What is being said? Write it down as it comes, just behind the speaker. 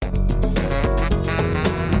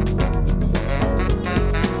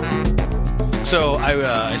So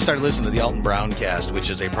I started listening to the Alton Brown cast, which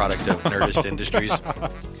is a product of Nerdist Industries.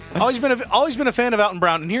 Always been a fan of Alton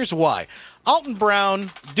Brown, and here's why. Alton Brown,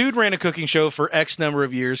 dude ran a cooking show for X number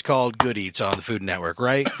of years called Good Eats on the Food Network,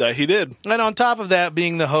 right? That he did. And on top of that,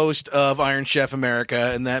 being the host of Iron Chef America,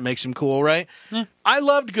 and that makes him cool, right? Yeah. I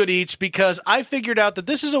loved Good Eats because I figured out that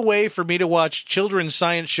this is a way for me to watch children's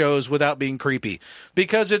science shows without being creepy.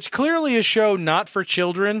 Because it's clearly a show not for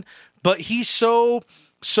children, but he's so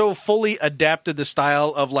fully adapted the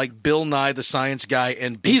style of like Bill Nye the Science Guy,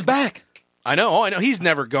 and he's back. I know. He's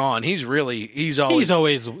never gone. He's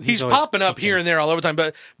always popping up here and there all over the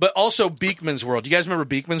time. But also Beekman's World. Do you guys remember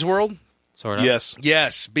Beekman's World? Sort of. Yes,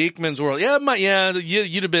 Beekman's World.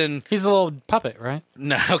 You'd have been. He's a little puppet, right?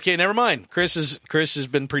 No, okay, never mind. Chris has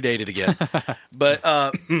been predated again. but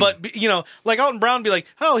like Alton Brown would be like,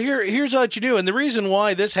 oh, here's what you do, and the reason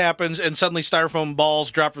why this happens, and suddenly styrofoam balls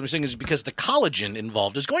drop from the thing is because the collagen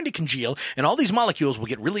involved is going to congeal, and all these molecules will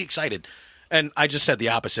get really excited. And I just said the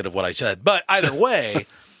opposite of what I said, but either way.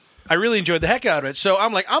 I really enjoyed the heck out of it. So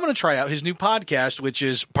I'm like, I'm going to try out his new podcast, which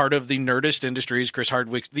is part of the Nerdist Industries, Chris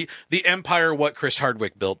Hardwick, the empire, what Chris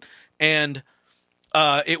Hardwick built. And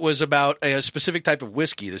it was about a specific type of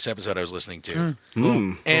whiskey, this episode I was listening to.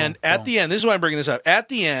 And at the end, this is why I'm bringing this up. At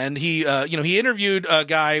the end, he interviewed a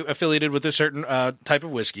guy affiliated with a certain type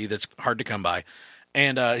of whiskey that's hard to come by.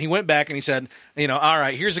 And he went back and he said, all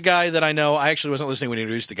right, here's a guy that I know. I actually wasn't listening when he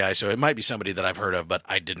introduced the guy, so it might be somebody that I've heard of, but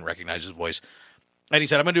I didn't recognize his voice. And he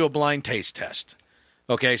said, I'm going to do a blind taste test.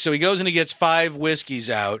 Okay, so he goes and he gets 5 whiskeys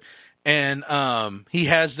out, and he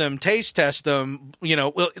has them taste test them.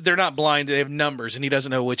 They're not blind. They have numbers, and he doesn't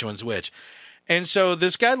know which one's which. And so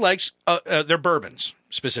this guy likes they're bourbons,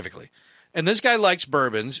 specifically. And this guy likes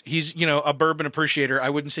bourbons. He's, a bourbon appreciator.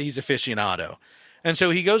 I wouldn't say he's aficionado. And so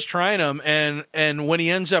he goes trying them, and when he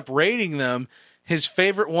ends up rating them, his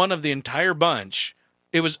favorite one of the entire bunch,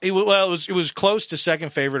 it was close to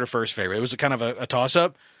second favorite or first favorite. It was kind of a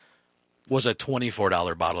toss-up, was a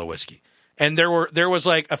 $24 bottle of whiskey. And there was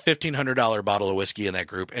like a $1,500 bottle of whiskey in that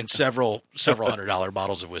group, and several $100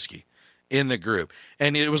 bottles of whiskey in the group.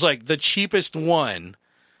 And it was like the cheapest one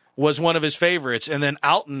was one of his favorites. And then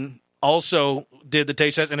Alton also did the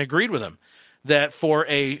taste test and agreed with him that for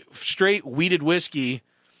a straight wheated whiskey,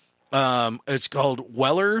 it's called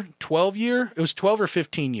Weller 12-year. It was 12 or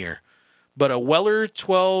 15 year. But a Weller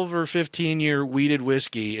 12 or 15-year wheated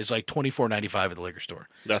whiskey is like $24.95 at the liquor store.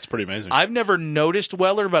 That's pretty amazing. I've never noticed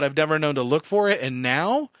Weller, but I've never known to look for it. And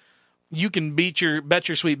now you can bet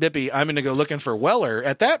your sweet bippy I'm going to go looking for Weller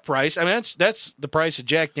at that price. I mean, that's the price of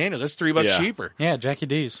Jack Daniels. That's $3 cheaper. Yeah, Jackie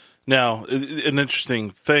D's. Now, an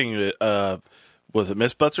interesting thing with the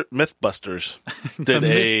Mythbusters did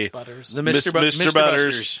the Mr.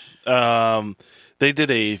 Butters. They did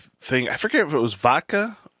a thing. I forget if it was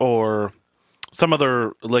vodka or some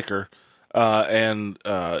other liquor, and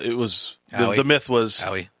it was the myth was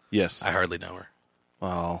Howie. Yes, I hardly know her.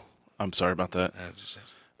 Well, I'm sorry about that.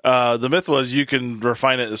 The myth was you can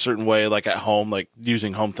refine it a certain way, like at home, like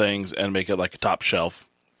using home things, and make it like a top shelf.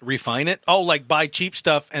 Refine it? Oh, like buy cheap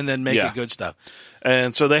stuff and then make it good stuff.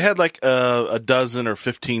 And so they had like a dozen or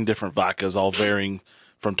 15 different vodkas, all varying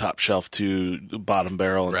from top shelf to bottom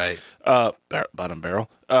barrel. Right. Bottom barrel.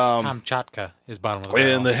 Kamchatka is bottom of the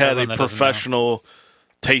barrel. And they had a professional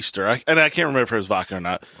taster. I can't remember if it was vodka or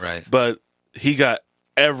not. Right. But he got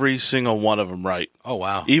every single one of them right. Oh,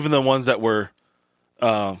 wow. Even the ones that were,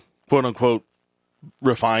 quote unquote,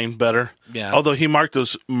 refined better. Yeah. Although he marked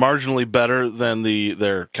those marginally better than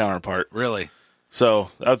their counterpart. Really?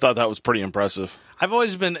 So I thought that was pretty impressive. I've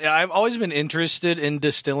always been interested in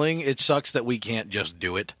distilling. It sucks that we can't just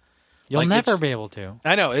do it. You'll never be able to.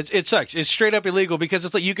 I know. It sucks. It's straight up illegal because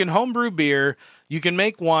it's like you can homebrew beer, you can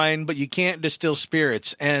make wine, but you can't distill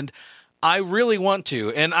spirits. And I really want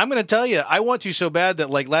to. And I'm going to tell you, I want to so bad that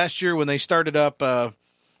like last year when they started up,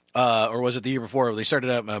 or was it the year before, they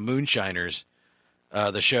started up Moonshiners,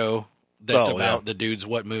 the show that's about the dudes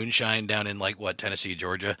what moonshine down in Tennessee,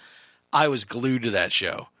 Georgia. I was glued to that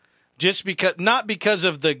show. Just because, not because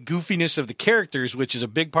of the goofiness of the characters, which is a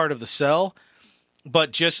big part of the sell, but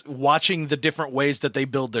just watching the different ways that they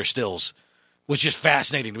build their stills was just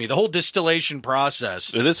fascinating to me. The whole distillation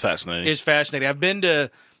process. It is fascinating. Is fascinating. I've been to,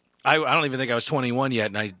 I don't even think I was 21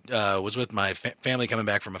 yet, and I was with my family coming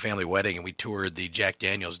back from a family wedding, and we toured the Jack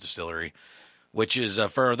Daniels distillery, which is,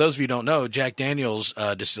 for those of you who don't know, Jack Daniels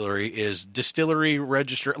distillery is distillery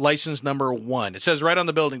register license number 1. It says right on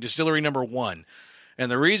the building, distillery number 1. And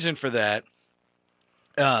the reason for that,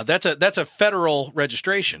 that's a federal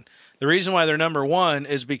registration. The reason why they're number 1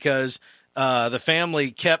 is because the family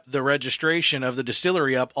kept the registration of the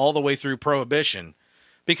distillery up all the way through Prohibition.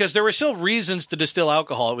 because there were still reasons to distill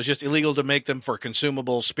alcohol. It was just illegal to make them for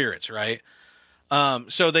consumable spirits, right?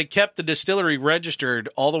 So they kept the distillery registered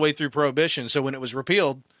all the way through Prohibition. So when it was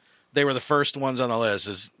repealed, they were the first ones on the list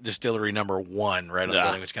as distillery number 1, right on the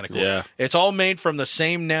building, which is kind of cool. Yeah. It's all made from the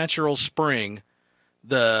same natural spring,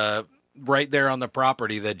 right there on the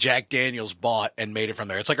property that Jack Daniels bought and made it from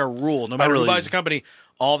there. It's like a rule. No matter who buys a company,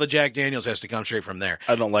 all the Jack Daniels has to come straight from there.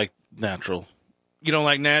 I don't like natural. You don't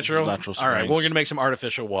like natural? Natural all right, springs. well, we're going to make some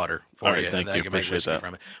artificial water for All right, you. thank and you. I can make Appreciate whiskey that.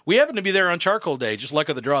 from it. We happened to be there on Charcoal Day, just luck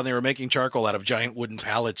of the draw, and they were making charcoal out of giant wooden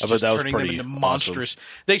pallets, I bet just that was turning them pretty into awesome. monstrous.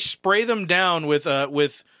 They spray them down with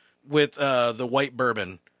the white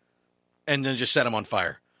bourbon and then just set them on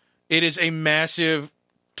fire. It is a massive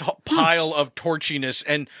pile of torchiness,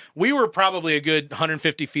 and we were probably a good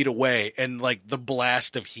 150 feet away, and like the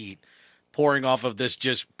blast of heat pouring off of this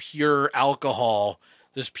just pure alcohol,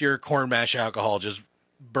 this pure corn mash alcohol, just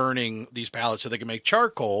burning these pallets so they can make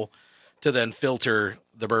charcoal to then filter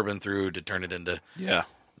the bourbon through to turn it into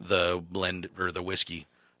the blend or the whiskey.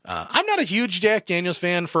 I'm not a huge Jack Daniels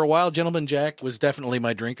fan. For a while, Gentleman Jack was definitely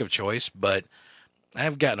my drink of choice, but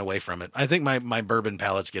I've gotten away from it. I think my bourbon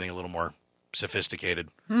palate's getting a little more sophisticated.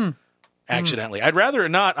 Accidentally. I'd rather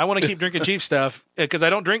not. I want to keep drinking cheap stuff because I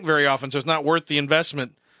don't drink very often, so it's not worth the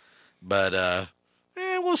investment. But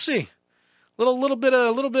we'll see. Little bit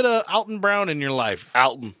of Alton Brown in your life.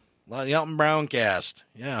 Alton. The Alton Brown cast.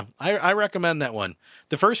 Yeah, I recommend that one.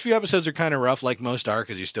 The first few episodes are kind of rough, like most are,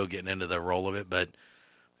 because you're still getting into the role of it, but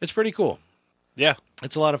it's pretty cool. Yeah.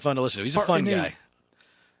 It's a lot of fun to listen to. He's a fun guy.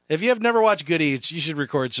 If you have never watched Good Eats, you should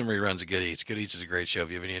record some reruns of Good Eats. Good Eats is a great show if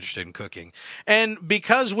you have any interest in cooking. And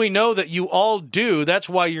because we know that you all do, that's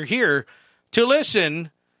why you're here to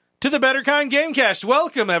listen to the Better Kind Gamecast.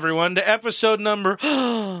 Welcome, everyone, to episode number...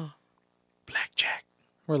 Blackjack.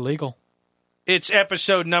 We're legal. It's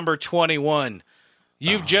episode number 21.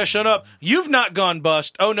 You've just shut up. You've not gone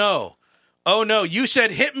bust. Oh, no. Oh, no. You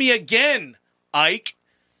said, hit me again, Ike.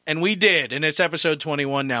 And we did. And it's episode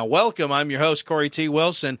 21 now. Welcome. I'm your host, Corey T.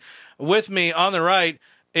 Wilson. With me on the right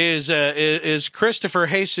is Christopher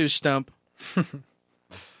Jesus Stump.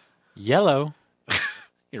 Yellow.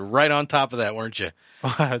 You're right on top of that, weren't you?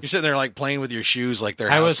 You're sitting there like playing with your shoes like they're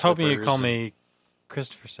house I was hoping you'd slippers. call me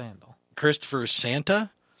Christopher Sandal. Christopher Santa?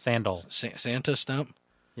 Sandal. Santa Stump?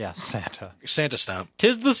 Yeah, Santa. Santa Stump.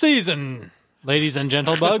 'Tis the season, ladies and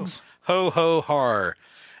gentlebugs. Ho, ho, har.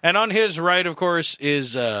 And on his right, of course,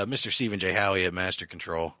 is Mr. Stephen J. Howie at Master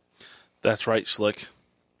Control. That's right, Slick.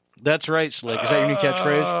 That's right, Slick. Is that your new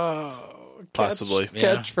catchphrase? Possibly.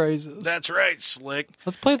 Yeah. Catchphrases. That's right, Slick.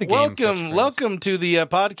 Let's play the game. catchphrase. Welcome to the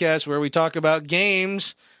podcast where we talk about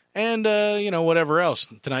games and, whatever else.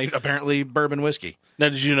 Tonight, apparently, bourbon whiskey. Now,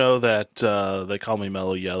 did you know that they call me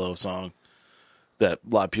Mellow Yellow song? That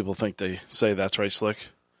a lot of people think they say that's right, Slick.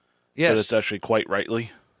 Yes. But it's actually quite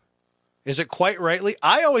rightly. Is it quite rightly?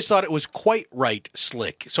 I always thought it was quite right,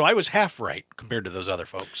 Slick. So I was half right compared to those other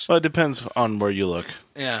folks. Well, it depends on where you look.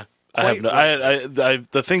 Yeah. I have no, I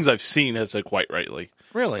the things I've seen has said quite rightly.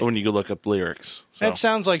 Really? When you go look up lyrics. So. That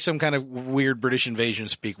sounds like some kind of weird British invasion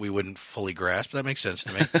speak we wouldn't fully grasp. That makes sense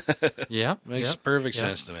to me. Yeah. Makes perfect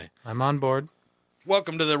sense to me. I'm on board.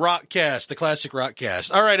 Welcome to the Rockcast, the classic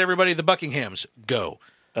Rockcast. All right, everybody, the Buckinghams, go.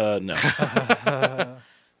 No.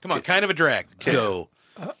 Come on, kind of a drag. Go.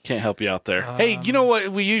 Can't help you out there. Hey, you know what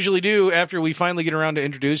we usually do after we finally get around to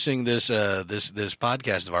introducing this this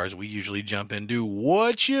podcast of ours? We usually jump into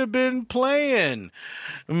what you been playing,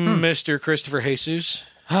 Mr. Christopher Jesus.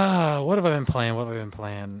 What have I been playing?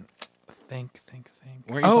 Think.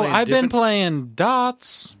 Weren't you playing I've been Dippin' playing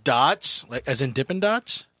Dots. Dots, like as in Dippin'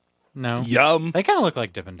 Dots. No. Yum. They kind of look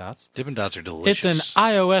like Dippin' Dots. Dippin' Dots are delicious. It's an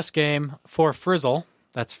iOS game for Frizzle.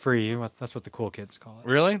 That's free. That's what the cool kids call it.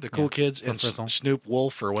 Really? The cool kids and Frizzle. Snoop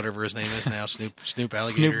Wolf or whatever his name is now. Snoop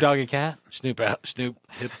Alligator. Snoop Doggy Cat. Snoop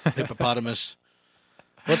Hippopotamus.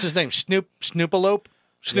 What's his name? Snoopalope? Snoopalope.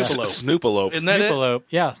 Snoopalope. Isn't that it? Snoopalope.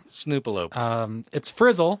 Yeah. Snoopalope. It's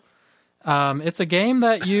Frizzle. It's a game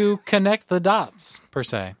that you connect the dots, per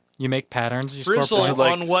se. You make patterns. You Frizzle score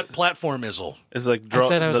points. on what platform is it? It's like I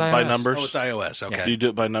said it was by iOS. numbers. Oh, it's iOS. Okay. Do you do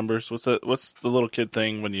it by numbers? What's the little kid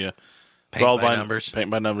thing when you Paint by numbers. Paint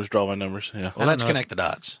by numbers, draw by numbers. Yeah. Well, that's know. Connect the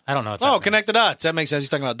Dots. I don't know what that Oh, means. Connect the Dots. That makes sense. He's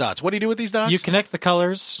talking about dots. What do you do with these dots? You connect the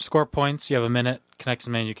colors, score points. You have a minute. Connect as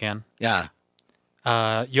many as you can. Yeah.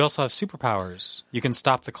 You also have superpowers. You can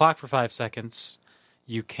stop the clock for 5 seconds.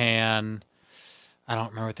 You can I don't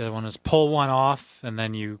remember what the other one is. Pull one off, and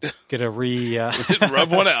then you get a Rub one out. you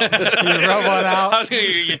rub one out.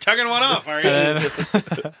 You're tugging one off, are you?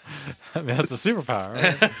 I mean, that's a superpower.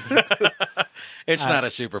 Right? It's not a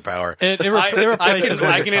superpower. It replaces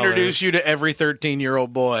I can introduce you to every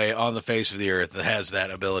 13-year-old boy on the face of the earth that has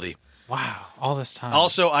that ability. Wow, all this time.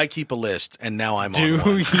 Also, I keep a list, and now I'm Do on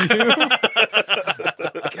one. you?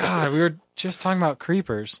 God, we were just talking about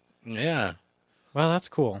creepers. Yeah. Well, that's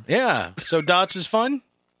cool. Yeah. So Dots is fun?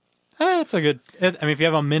 It's a good... I mean, if you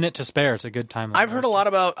have a minute to spare, it's a good time. I've heard a lot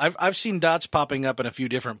about... I've seen Dots popping up in a few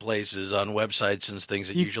different places on websites and things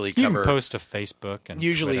that usually you cover... can post to Facebook and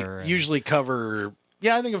Twitter and... Usually cover...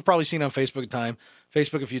 Yeah, I think I've probably seen it on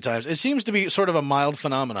Facebook a few times. It seems to be sort of a mild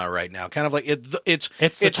phenomena right now. Kind of like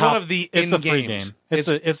it's one of the it's in a free games.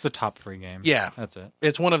 game. It's the top free game. Yeah, that's it.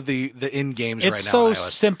 It's one of the in games right now. It's so on iOS.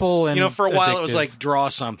 simple and for a while it was addictive. like draw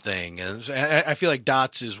something, and I feel like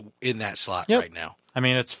Dots is in that slot Yep. right now. I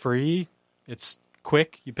mean, it's free. It's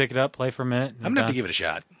quick. You pick it up, play for a minute. I'm gonna have to give it a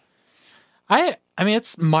shot. I mean,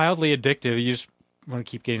 it's mildly addictive. You just want to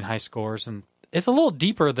keep getting high scores, and it's a little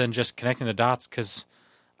deeper than just connecting the dots because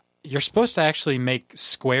you're supposed to actually make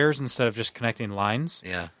squares instead of just connecting lines.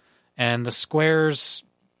 Yeah, and the squares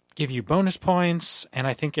give you bonus points, and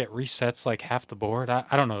I think it resets like half the board. I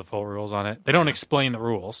don't know the full rules on it. They don't explain the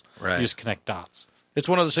rules. Right. You just connect dots. it's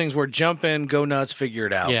one of those things where jump in, go nuts, figure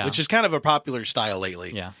it out. Yeah. Which is kind of a popular style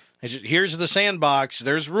lately. Yeah. It's just, here's the sandbox.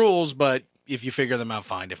 There's rules, but if you figure them out,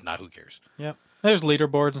 fine. If not, who cares? Yep. There's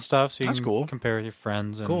leaderboards and stuff, so you That's can cool. compare with your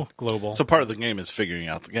friends and Cool. global. So part of the game is figuring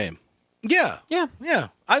out the game. Yeah. yeah. Yeah,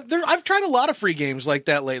 I've tried a lot of free games like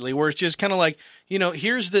that lately, where it's just kind of like,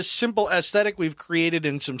 here's this simple aesthetic we've created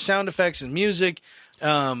and some sound effects and music.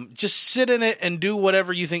 Just sit in it and do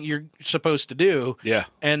whatever you think you're supposed to do. Yeah.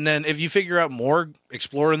 And then if you figure out more,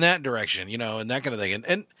 explore in that direction, and that kind of thing.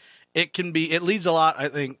 And it leads a lot, I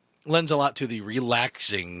think, lends a lot to the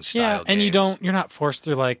relaxing style. Yeah, and games. you're not forced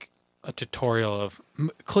through like a tutorial of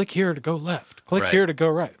click here to go left, click Right. here to go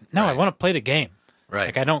right. No, I Right. want to play the game. Right.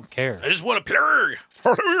 Like I don't care. I just want to plur.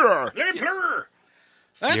 Let me plur.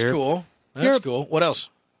 That's You're- cool. That's you're- cool. What else?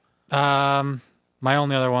 My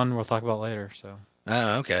only other one we'll talk about later. So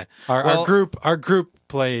Oh, okay. our group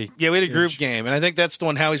play. Yeah, we had a group game, and I think that's the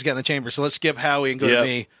one Howie's got in the chamber. So let's skip Howie and go Yep. to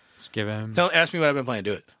me. Skip him. Ask me what I've been playing.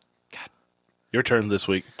 Do it. Your turn this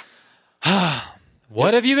week.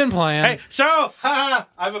 What have you been playing? Hey, so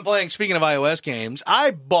I've been playing. Speaking of iOS games,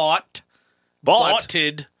 I bought Bought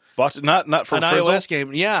not for an Frizzle? iOS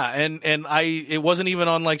game. Yeah, and it wasn't even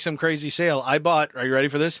on like some crazy sale. I bought. Are you ready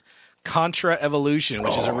for this? Contra Evolution,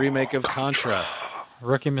 which is a remake of Contra.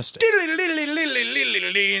 Rookie mistake. The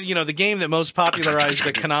game that most popularized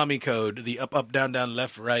the Konami code, the up, down, down,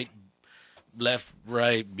 left, right,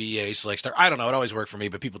 BA, select star. I don't know. It always worked for me,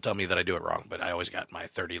 but people tell me that I do it wrong. But I always got my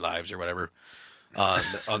 30 lives or whatever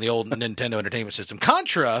on the old Nintendo Entertainment System.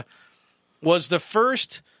 Contra was the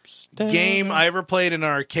first game I ever played in an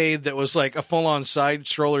arcade that was like a full-on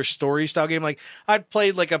side-scroller story-style game. Like, I'd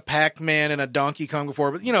played like a Pac-Man and a Donkey Kong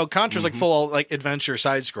before, but Contra's like full like adventure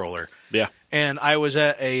side-scroller. Yeah. And I was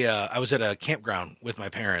at a campground with my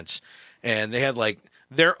parents, and they had like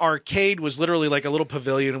their arcade was literally like a little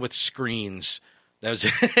pavilion with screens. That was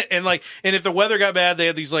and if the weather got bad, they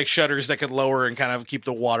had these like shutters that could lower and kind of keep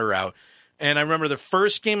the water out. And I remember the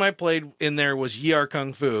first game I played in there was Yi Ar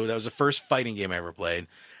Kung Fu. That was the first fighting game I ever played.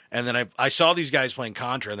 And then I saw these guys playing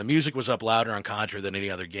Contra, and the music was up louder on Contra than any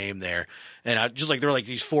other game there. And I just like there were like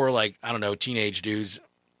these four teenage dudes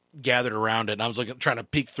gathered around it, and I was like trying to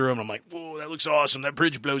peek through them. I'm like, whoa, that looks awesome. That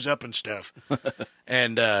bridge blows up and stuff.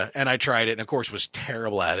 and I tried it, and of course was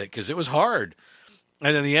terrible at it because it was hard.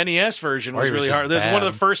 And then the NES version was really hard. This is one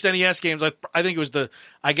of the first NES games. I think it was when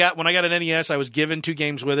I got an NES, I was given 2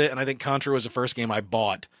 games with it, and I think Contra was the first game I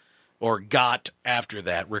bought or got after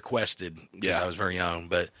that, requested. Yeah, I was very young,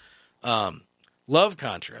 but love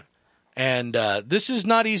Contra. And this is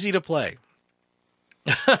not easy to play.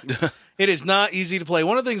 It is not easy to play.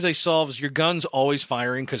 One of the things they solve is your gun's always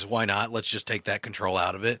firing because why not? Let's just take that control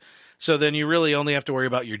out of it. So then you really only have to worry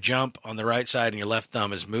about your jump on the right side and your left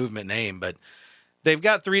thumb is movement and aim. But they've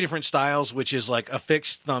got 3 different styles, which is like a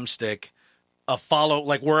fixed thumbstick, a follow,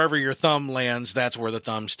 like wherever your thumb lands, that's where the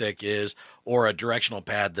thumbstick is, or a directional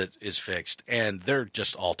pad that is fixed. And they're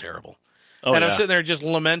just all terrible. Oh, and I'm yeah. sitting there just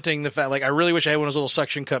lamenting the fact, like, I really wish I had one of those little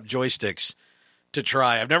suction cup joysticks to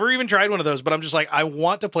try. I've never even tried one of those, but I'm just like, I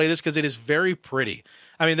want to play this because it is very pretty.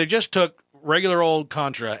 I mean, they just took regular old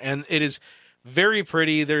Contra, and it is very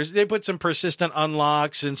pretty. They put some persistent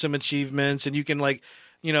unlocks and some achievements, and you can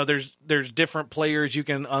there's different players you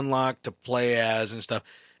can unlock to play as and stuff.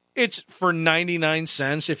 it's for 99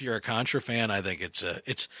 cents. If you're a Contra fan, I think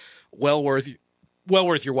it's well worth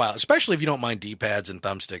your while, especially if you don't mind D-pads and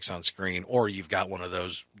thumbsticks on screen, or you've got one of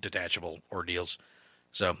those detachable ordeals.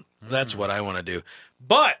 So that's what I want to do.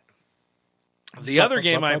 But the other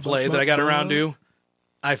game I played that I got around to,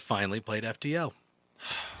 I finally played FTL.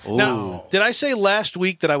 Ooh. Now, did I say last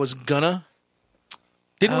week that I was gonna?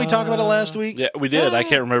 Didn't we talk about it last week? Yeah, we did. I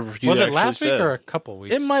can't remember if you was it actually last said. week or a couple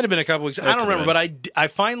weeks? It might have been a couple weeks. I don't remember, but I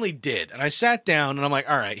finally did. And I sat down, and I'm like,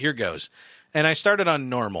 all right, here goes. And I started on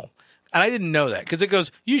normal. And I didn't know that, because it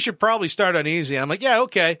goes, you should probably start on easy. And I'm like, yeah,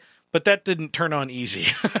 okay. But that didn't turn on easy.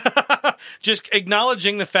 Just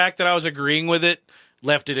acknowledging the fact that I was agreeing with it,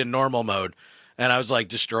 left it in normal mode. And I was like,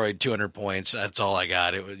 destroyed 200 points. That's all I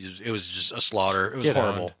got. It was just a slaughter. It was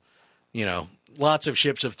horrible. Owned. You know, lots of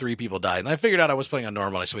ships of 3 people died. And I figured out I was playing on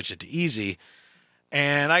normal. I switched it to easy.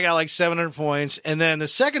 And I got like 700 points. And then the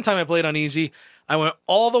second time I played on easy, I went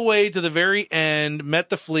all the way to the very end, met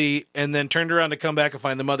the fleet, and then turned around to come back and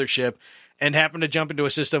find the mothership, and happened to jump into a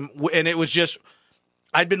system. And it was just,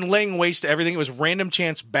 I'd been laying waste to everything. It was random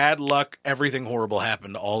chance, bad luck, everything horrible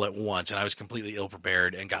happened all at once. And I was completely ill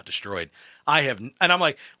prepared and got destroyed. And I'm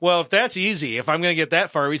like, well, if that's easy, if I'm going to get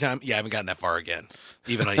that far every time, I haven't gotten that far again,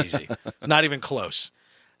 even on easy, not even close.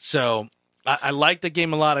 So I like the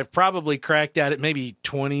game a lot. I've probably cracked at it maybe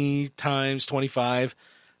 20 times, 25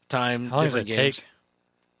 times. How long does it take?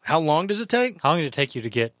 How long does it take? How long did it take you to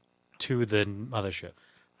get to the mothership?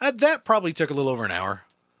 That probably took a little over an hour.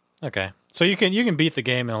 Okay. So you can beat the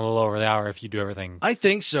game in a little over the hour if you do everything. I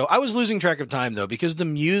think so. I was losing track of time, though, because the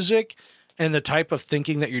music and the type of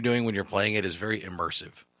thinking that you're doing when you're playing it is very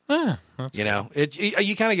immersive. You know,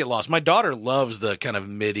 you kind of get lost. My daughter loves the kind of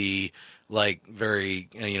MIDI, like very,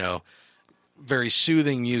 very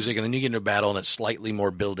soothing music, and then you get into a battle and it's slightly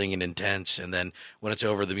more building and intense, and then when it's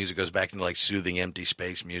over, the music goes back into like soothing, empty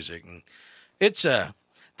space music. And it's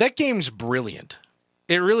that game's brilliant.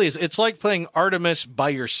 It really is. It's like playing Artemis by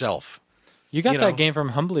yourself. You got that game from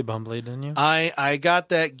Humbly Bumbly, didn't you? I got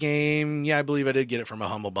that game. Yeah, I believe I did get it from a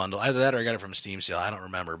Humble Bundle. Either that or I got it from a Steam sale. I don't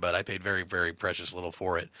remember, but I paid very, very precious little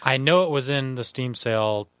for it. I know it was in the Steam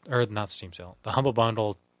sale, or not Steam sale, the Humble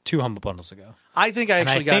Bundle 2 Humble Bundles ago. I think I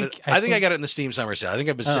actually got it. I think I got it in the Steam summer sale. I think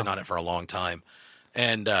I've been sitting on it for a long time.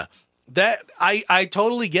 And that I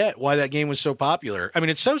totally get why that game was so popular. I mean,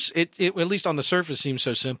 it's it at least on the surface seems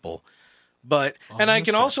so simple. But and I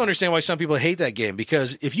can also understand why some people hate that game,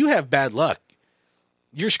 because if you have bad luck,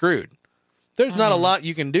 you're screwed. There's not a lot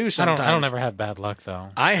you can do sometimes. I don't ever have bad luck though.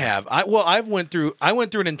 I have. I went through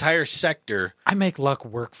an entire sector. I make luck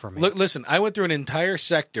work for me. Look, listen, I went through an entire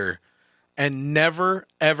sector and never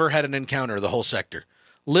ever had an encounter the whole sector.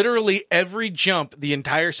 Literally every jump, the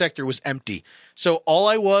entire sector was empty. So all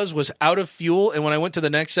I was out of fuel, and when I went to the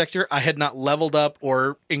next sector, I had not leveled up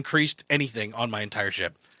or increased anything on my entire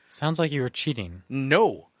ship. Sounds like you were cheating.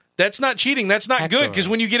 No, that's not cheating. That's not good, because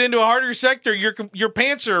when you get into a harder sector, your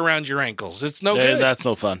pants are around your ankles. It's no good. That's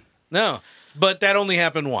no fun. No, but that only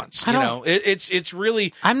happened once. It's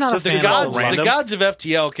really. I'm not a fan of the gods of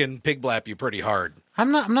FTL can pig blap you pretty hard.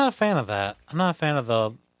 I'm not a fan of that. I'm not a fan of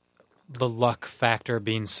the luck factor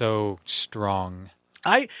being so strong.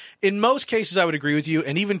 In most cases, I would agree with you,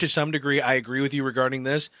 and even to some degree, I agree with you regarding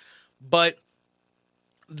this. But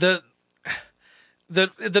the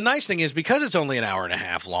nice thing is, because it's only an hour and a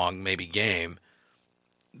half long, maybe game,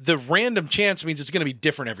 the random chance means it's going to be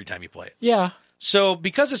different every time you play it. Yeah. So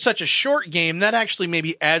because it's such a short game, that actually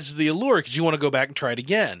maybe adds to the allure, because you want to go back and try it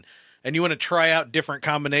again. And you want to try out different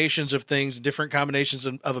combinations of things, different combinations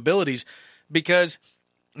of abilities, because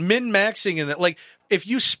min-maxing in that, like, if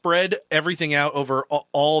you spread everything out over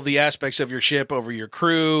all the aspects of your ship, over your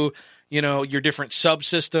crew, your different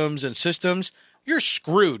subsystems and systems, you're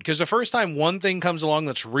screwed, because the first time one thing comes along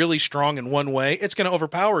that's really strong in one way, it's going to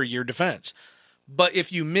overpower your defense. But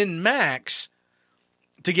if you min-max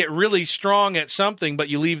to get really strong at something, but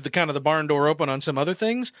you leave the barn door open on some other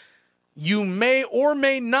things, you may or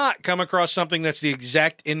may not come across something that's the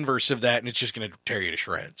exact inverse of that, and it's just going to tear you to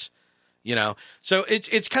shreds. So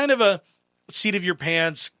it's kind of a seat of your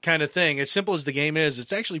pants kind of thing. As simple as the game is,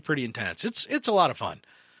 it's actually pretty intense. It's a lot of fun.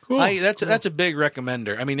 Cool. That's a big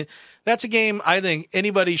recommender. I mean, that's a game I think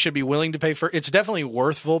anybody should be willing to pay for. It's definitely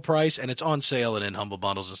worth full price, and it's on sale and in Humble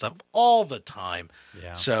Bundles and stuff all the time.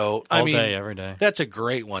 Yeah. So all day, every day. That's a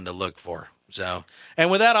great one to look for. So,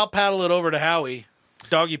 and with that, I'll paddle it over to Howie.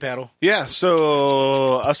 Doggy paddle. Yeah.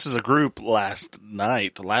 So us as a group last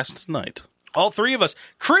night. All three of us.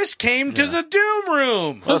 Chris came to the Doom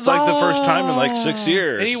Room. That's like the first time in like 6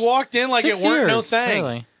 years. And he walked in like 6 it weren't years, no thing.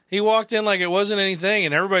 Really? He walked in like it wasn't anything,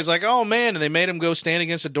 and everybody's like, "Oh man!" And they made him go stand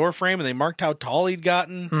against a door frame, and they marked how tall he'd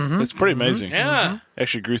gotten. It's pretty amazing. Yeah,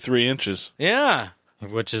 Actually grew 3 inches. yeah,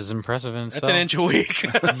 Which is impressive in that's itself. an inch a week.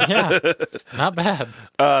 Yeah, not bad.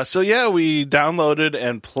 So yeah, we downloaded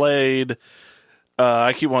and played.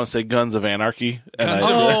 I keep wanting to say Guns of Anarchy. And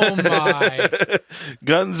Oh my!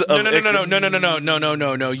 Guns of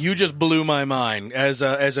No. You just blew my mind as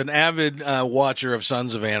an avid watcher of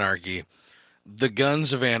Sons of Anarchy. The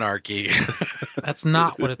Guns of Anarchy. That's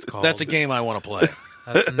not what it's called. That's a game I want to play.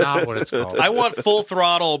 That's not what it's called. I want Full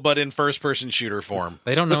Throttle, but in first-person shooter form.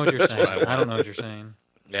 They don't know what you're saying. I don't know what you're saying.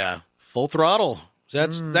 Yeah, Full Throttle.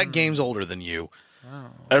 That game's older than you.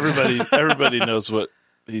 everybody knows what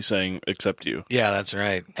he's saying except you. Yeah, that's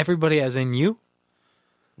right. Everybody, as in you.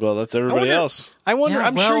 Well, that's everybody else. I wonder. Yeah,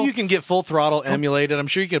 I'm sure well- you can get Full Throttle emulated. I'm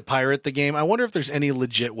sure you could pirate the game. I wonder if there's any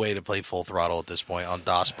legit way to play Full Throttle at this point on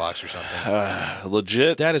DOSBox or something.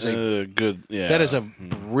 Legit. That is a good. Yeah, That is a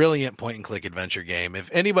brilliant point-and-click adventure game. If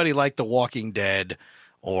anybody liked The Walking Dead,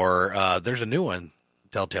 or there's a new one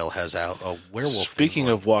Telltale has out, a werewolf. Speaking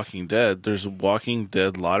of Walking Dead, there's Walking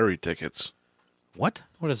Dead lottery tickets. what?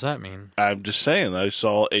 What does that mean? I'm just saying. I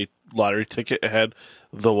saw a lottery ticket that had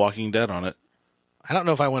The Walking Dead on it. I don't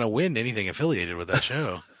know if I want to win anything affiliated with that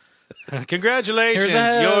show. Congratulations, Here's a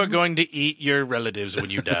head. you're going to eat your relatives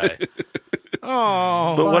when you die.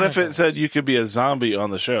 Oh, But what if it said you could be a zombie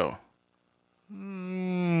on the show?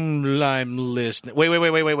 I'm listening. Wait.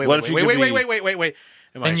 What if you could be- Wait.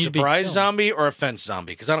 Am I a Then you'd be surprise killed. zombie or a fence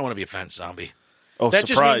zombie? Because I don't want to be a fence zombie. Oh, That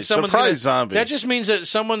just surprise! means someone's Surprise gonna, zombie. That just means that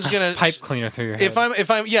someone's gonna Pipe cleaner through your head. If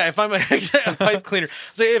I'm a pipe cleaner,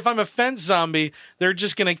 so if I'm a fence zombie, they're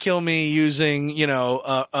just gonna kill me using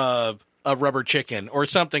a rubber chicken or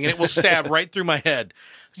something, and it will stab right through my head.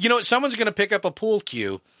 You know, someone's gonna pick up a pool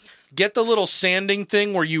cue, get the little sanding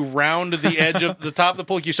thing where you round the edge of the top of the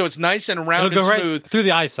pool cue so it's nice and round It'll and go smooth, right through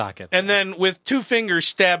the eye socket. and then with 2 fingers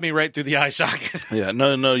stab me right through the eye socket. Yeah,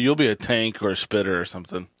 no, you'll be a tank or a spitter or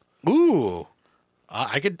something. Ooh.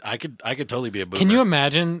 I could totally be a boomer. Can you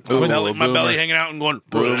imagine? Ooh. when- my Boomer. belly hanging out and going?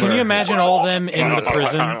 Can you imagine all of them in the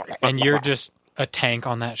prison, and you're just a tank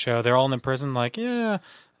on that show? They're all in the prison, like, yeah,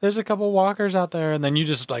 there's a couple walkers out there, and then you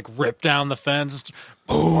just like rip down the fence.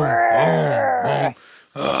 Boom, boom, boom.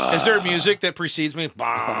 Is there music that precedes me?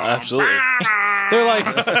 Absolutely. They're like,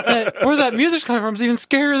 where that music's coming from is even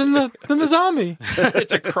scarier than the zombie.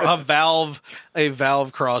 It's a Valve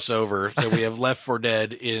crossover that we have Left 4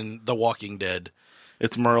 Dead in The Walking Dead.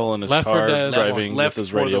 It's Merle in his Left 4 car Dead. driving Left with his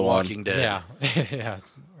for radio The on. Walking Dead. Yeah, yeah,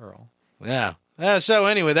 it's Earl. Yeah. So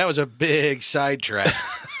anyway, that was a big sidetrack.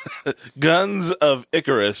 Guns of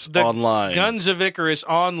Icarus online. Guns of Icarus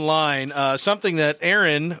online. Something that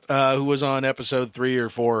Aaron, who was on episode 3 or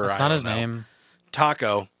 4, That's I not don't his know, name.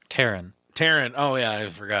 Taco. Taryn. Oh yeah, I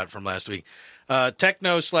forgot from last week.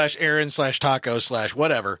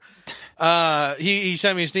 Techno/Aaron/Taco/whatever. He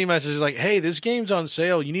sent me a Steam message like, "Hey, this game's on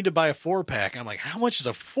sale. You need to buy a 4-pack." I'm like, "How much is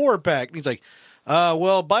a 4-pack?" And he's like,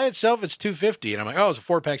 "Well, by itself it's $250." And I'm like, "Oh, it's a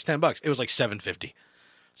 4-pack's $10." It was like $750.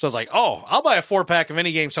 So I was like, "Oh, I'll buy a 4-pack of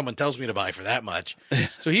any game someone tells me to buy for that much."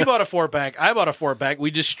 So he bought a 4-pack. I bought a 4-pack.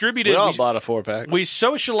 We distributed. We all bought a 4-pack. We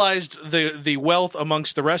socialized the wealth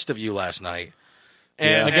amongst the rest of you last night. And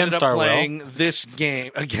Yeah. ended Against up our will. playing this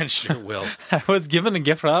game against your will. I was given a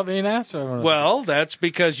gift without being asked. Well, that's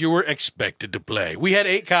because you were expected to play. We had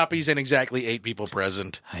 8 copies and exactly 8 people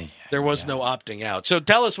present. There was no opting out. So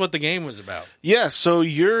tell us what the game was about. Yeah, so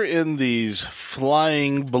you're in these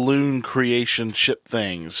flying balloon creation ship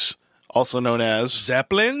things, also known as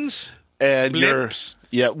Zeppelins? and Blips.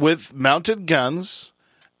 you're with mounted guns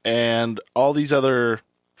and all these other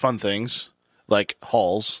fun things like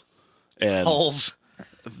hulls and Hulls.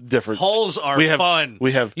 different Hulls are we have, fun.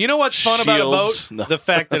 We have You know what's fun about a boat? shields. No. The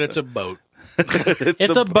fact that it's a boat.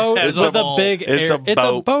 It's a boat As with a a ball. big. It's air, a It's a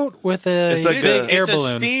boat. boat with a It's like big air It's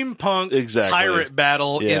balloon. a steampunk Exactly. pirate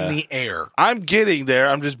battle Yeah. in the air. I'm getting there.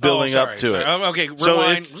 I'm just building sorry, up to it. sorry. Okay, So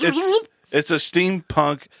rewind. it's a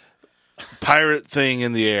steampunk pirate thing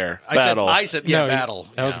in the air battle. I said yeah, No, battle.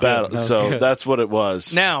 that was Yeah. battle. That was So good. that's what it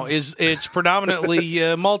was. Now it's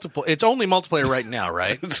predominantly multiple. It's only multiplayer right now,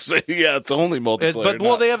 right? So, yeah, it's only multiplayer.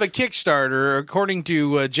 But they have a Kickstarter, according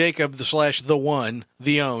to Jacob the One,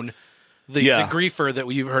 the Own, the griefer that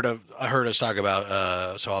you've heard us talk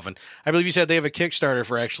about so often. I believe you said they have a Kickstarter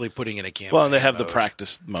for actually putting in a campaign. well, and they have the mode.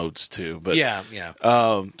 practice modes too. But Yeah.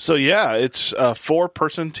 So yeah, it's a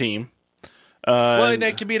 4-person team. Well, and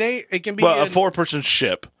it can be an 8. It can be a 4-person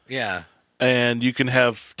ship. Yeah. And you can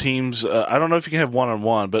have teams. I don't know if you can have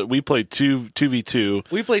 1-on-1, but we played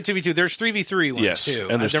 2v2. We played 2v2. There's 3v3 ones Yes, too.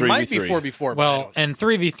 and there's there might be 3v3. 4v4. but I Well, don't- and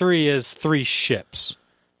 3v3 is 3 ships.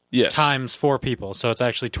 Yes. times 4 people, so it's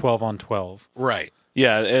actually 12 on 12. Right.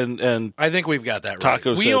 Yeah, and I think we've got that right.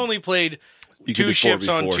 Taco We said only played you could 2 do ships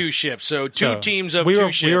on 4v4. 2 ships, so two So teams of we 2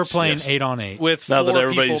 were, ships. We were playing yes. 8 on 8. with now 4 that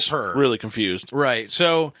everybody's people per. really confused, Right.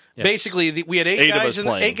 So Yes. basically, we had 8 8 of guys us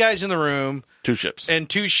playing. 8 guys in the room 2 ships. and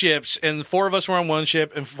 2 ships, and 4 of us were on one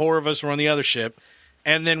ship and 4 of us were on the other ship.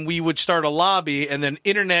 And then we would start a lobby, and then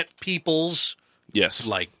internet peoples Yes.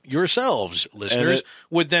 like yourselves, listeners,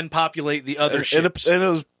 would then populate the other And ships. it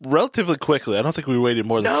was relatively quickly. I don't think we waited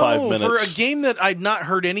more than 5 minutes. for a game that I'd not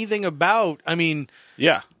heard anything about. I mean,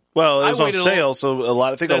 Yeah. Well, it was I on waited a sale, so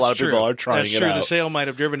I think a lot of that's people true. are trying That's it true. out. The sale might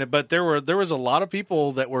have driven it, but there was a lot of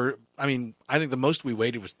people that were. I mean, I think the most we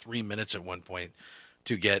waited was 3 minutes at one point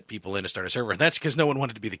to get people in to start a server, and that's because no one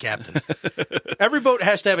wanted to be the captain. Every boat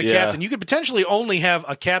has to have a Yeah. captain. You could potentially only have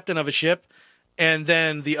a captain of a ship, and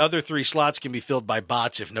then the other 3 slots can be filled by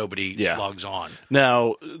bots if nobody Yeah. logs on.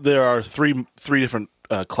 Now there are three different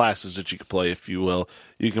classes that you can play, if you will.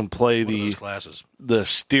 You can play What are the those classes? the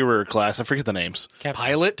steerer class. I forget the names.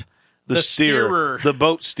 Pilot, The steerer, the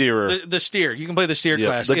boat steerer. the steer. You can play the steer Yeah,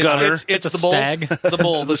 class. the gunner. It's It's a the bull, stag. the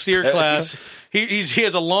bull, the steer stag. class. He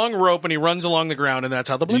has a long rope and he runs along the ground, and that's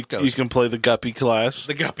how the blimp goes. You can play the guppy class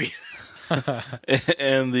The guppy,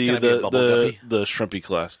 and Can I be a bubble guppy? the shrimpy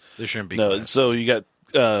class. the shrimpy No, class. so you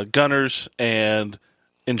got gunners and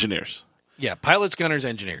engineers. Yeah, pilots, gunners,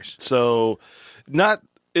 engineers. So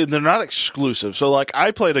they're not exclusive. So like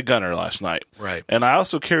I played a gunner last night. Right. And I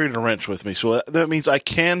also carried a wrench with me. So that means I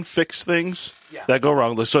can fix things Yeah. that go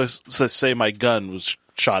wrong. So let's say my gun was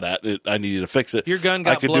shot at, I needed to fix it. Your gun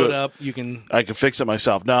I got could do blown it. up. You can I can fix it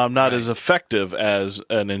myself. Now I'm not Right. as effective as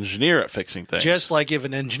an engineer at fixing things. just like if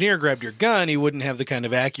an engineer grabbed your gun, he wouldn't have the kind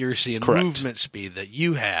of accuracy and Correct. movement speed that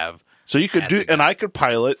you have. So you could at do, the gun. and I could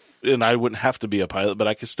pilot, and I wouldn't have to be a pilot, but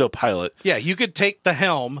I could still pilot. Yeah, you could take the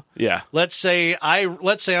helm. Yeah. Let's say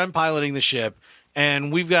I'm piloting the ship,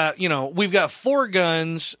 and we've got 4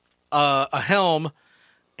 guns, a helm,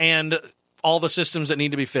 and all the systems that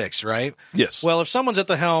need to be fixed, right? Yes. Well, if someone's at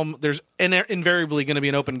the helm, there's invariably going to be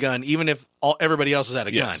an open gun, even if everybody else is at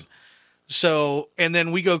a Yes. gun. So, and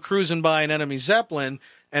then we go cruising by an enemy Zeppelin,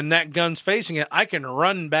 and that gun's facing it. I can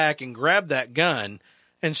run back and grab that gun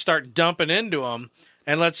and start dumping into them.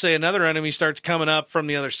 And let's say another enemy starts coming up from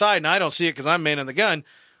the other side, and I don't see it because I'm manning the gun.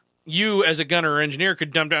 You, as a gunner or engineer,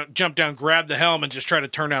 could jump down, grab the helm, and just try to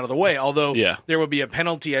turn out of the way. Although Yeah. there would be a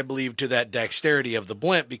penalty, I believe, to that dexterity of the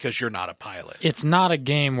blimp because you're not a pilot. It's not a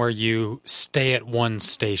game where you stay at one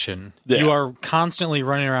station. Yeah. You are constantly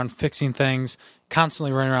running around fixing things,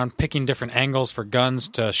 constantly running around picking different angles for guns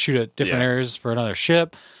to shoot at different Yeah. areas for another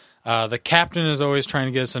ship. The captain is always trying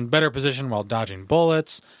to get us in better position while dodging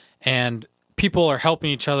bullets, and people are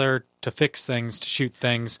helping each other to fix things, to shoot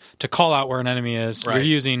things, to call out where an enemy is. Right. You're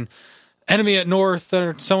using enemy at north,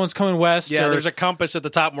 or someone's coming west. Yeah, or, there's a compass at the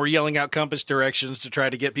top, and we're yelling out compass directions to try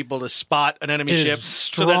to get people to spot an enemy It is ship,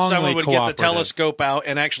 so that someone strongly would get the cooperative. telescope out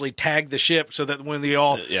and actually tag the ship, so that when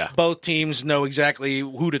Yeah. both teams know exactly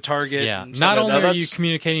who to target. Yeah, and not stuff. only are you that's-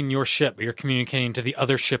 communicating your ship, but you're communicating to the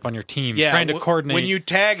other ship on your team, Yeah, trying to coordinate. When you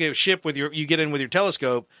tag a ship you get in with your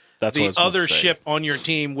telescope. That's what I the was supposed other to say. ship on your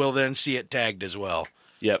team will then see it tagged as well.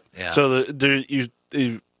 Yep. Yeah. So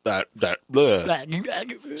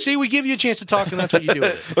See, we give you a chance to talk, and that's what you do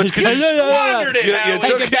with it. You squandered it, you Howard.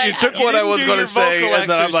 took what I didn't was do going your to say, vocal and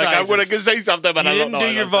then I'm like, I'm going exercises. to say something, but You I don't didn't know. do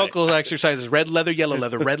what your I'm saying. vocal exercises. Red leather, yellow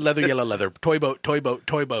leather, red leather, yellow leather. Toy boat, toy boat,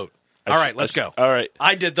 toy boat. All right, let's go. All right.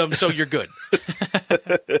 I did them, so you're good.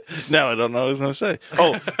 Now I don't know what I was going to say.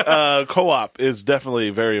 Oh, co-op is definitely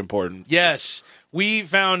very important. Yes. We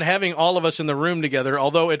found having all of us in the room together,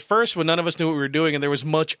 although at first when none of us knew what we were doing and there was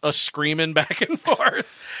much a screaming back and forth,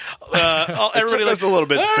 everybody us a little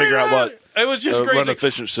bit to figure out what it was just great. run It's like,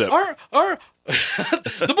 efficient ship.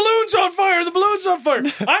 the balloon's on fire. The balloon's on fire.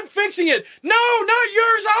 I'm fixing it. No, not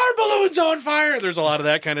yours. Our balloon's on fire. There's a lot of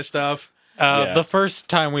that kind of stuff. Yeah. The first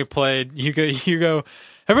time we played, you go,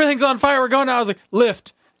 everything's on fire. We're going now. I was like,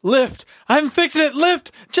 lift. I'm fixing it.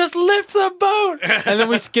 Lift. Just lift the boat. And then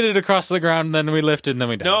we skidded across the ground. And then we lifted. And then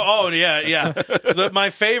we died. No, oh yeah. My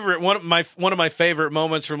favorite one of my favorite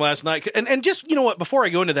moments from last night, and just you know what? Before I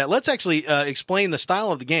go into that, let's actually explain the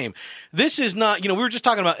style of the game. This is not, we were just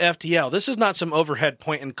talking about FTL. This is not some overhead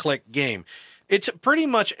point and click game. It's pretty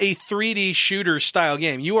much a 3D shooter style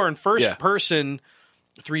game. You are in first person.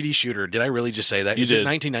 3D shooter. Did I really just say that? You Is did. it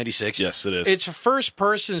 1996? Yes, it is. It's a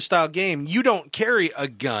first-person style game. You don't carry a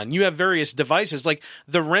gun. You have various devices. Like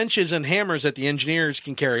the wrenches and hammers that the engineers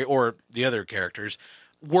can carry, or the other characters,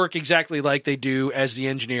 work exactly like they do as the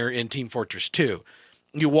engineer in Team Fortress 2.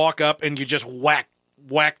 You walk up and you just whack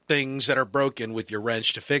whack things that are broken with your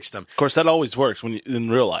wrench to fix them. Of course, that always works in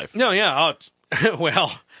real life. No, yeah.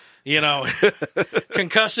 Well,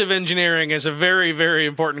 concussive engineering is a very, very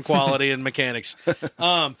important quality in mechanics.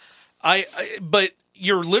 But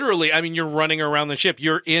you're literally, you're running around the ship.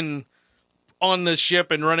 You're on the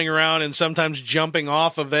ship and running around and sometimes jumping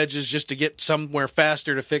off of edges just to get somewhere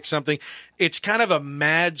faster to fix something. It's kind of a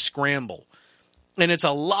mad scramble. And it's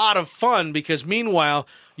a lot of fun because meanwhile,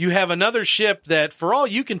 you have another ship that, for all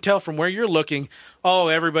you can tell from where you're looking,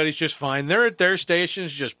 everybody's just fine. They're at their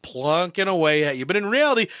stations just plunking away at you. But in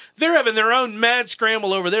reality, they're having their own mad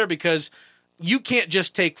scramble over there because you can't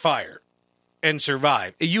just take fire and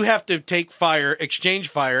survive. You have to take fire, exchange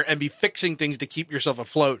fire, and be fixing things to keep yourself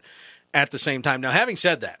afloat at the same time. Now, having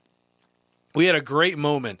said that, we had a great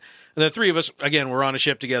moment. The three of us, again, were on a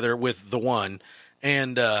ship together with the one,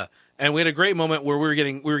 and we had a great moment where we were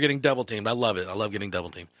getting double teamed. I love it. I love getting double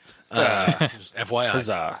teamed. FYI.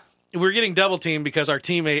 Huzzah. We were getting double teamed because our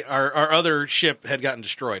teammate, our other ship had gotten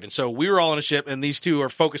destroyed. And so we were all on a ship, and these two are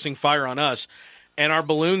focusing fire on us, and our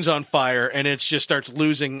balloon's on fire, and it just starts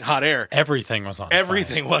losing hot air. Everything was on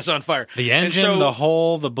fire. The engine, the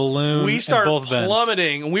hull, the balloon, we start both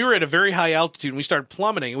plummeting. And we were at a very high altitude, and we started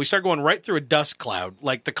plummeting, and we started going right through a dust cloud,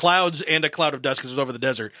 like the clouds and a cloud of dust because it was over the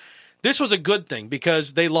desert. This was a good thing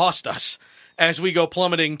because they lost us as we go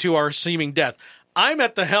plummeting to our seeming death. I'm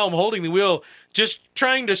at the helm holding the wheel, just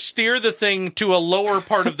trying to steer the thing to a lower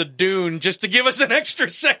part of the dune just to give us an extra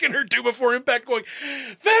second or two before impact, going,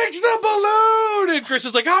 fix the balloon! And Chris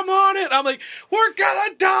is like, I'm on it. I'm like, we're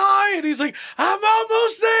gonna die! And he's like, I'm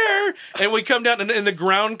almost there! And we come down, and the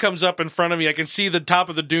ground comes up in front of me. I can see the top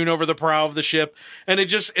of the dune over the prow of the ship, and it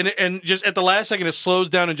just at the last second, it slows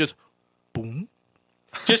down and just, boom.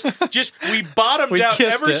 Just we bottomed out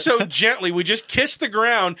ever so gently. We just kissed the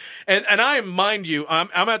ground, and mind you, I'm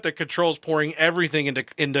at the controls pouring everything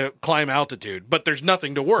into climb altitude, but there's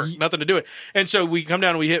nothing to work, nothing to do it. And so we come down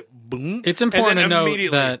and we hit boom. It's important to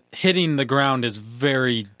note that hitting the ground is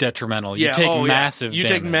very detrimental. You take massive damage. You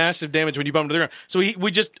take massive damage when you bump to the ground. So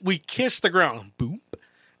we kiss the ground, boom,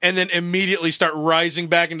 and then immediately start rising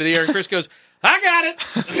back into the air. And Chris goes, I got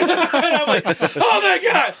it. And I'm like, oh my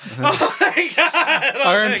God. Oh my God.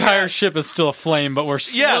 Our entire ship is still aflame, but we're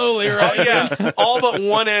slowly rising. All but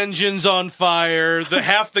one engine's on fire.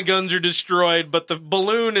 Half the guns are destroyed, but the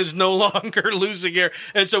balloon is no longer losing air.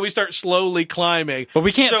 And so we start slowly climbing. But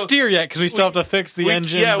we can't steer yet because we still have to fix the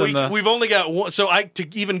engines. Yeah, we've only got one. So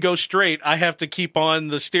to even go straight, I have to keep on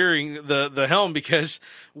the steering, the helm, because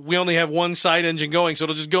we only have one side engine going, so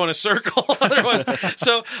it'll just go in a circle otherwise.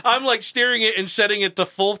 So I'm like steering it and setting it to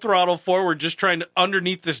full throttle forward, just trying to,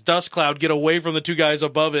 underneath this dust cloud, get away from the two guys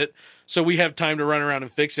above it so we have time to run around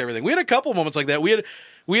and fix everything. We had a couple moments like that. We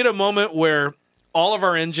had a moment where all of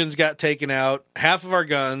our engines got taken out, half of our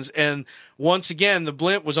guns, and once again, the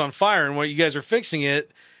blimp was on fire, and while you guys are fixing it,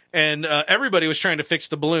 and everybody was trying to fix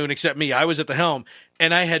the balloon except me. I was at the helm,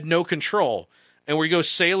 and I had no control. And we go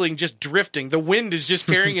sailing, just drifting. The wind is just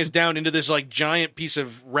carrying us down into this like giant piece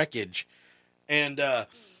of wreckage. And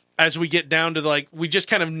as we get down to we just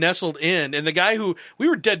kind of nestled in. And the guy we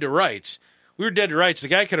were dead to rights. The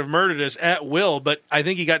guy could have murdered us at will, but I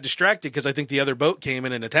think he got distracted because I think the other boat came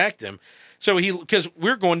in and attacked him. So because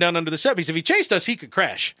we're going down under the set piece. If he chased us, he could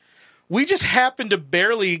crash. We just happened to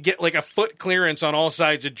barely get like a foot clearance on all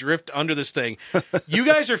sides to drift under this thing. You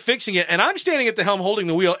guys are fixing it, and I'm standing at the helm holding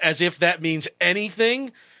the wheel as if that means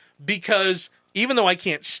anything, because even though I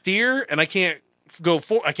can't steer and I can't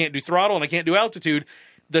I can't do throttle and I can't do altitude,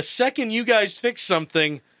 the second you guys fix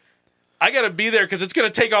something, I got to be there because it's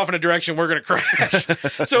going to take off in a direction we're going to crash.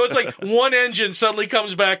 So it's like one engine suddenly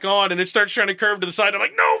comes back on and it starts trying to curve to the side. I'm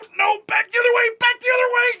like, no, back the other way.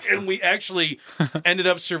 And we actually ended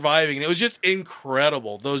up surviving. And it was just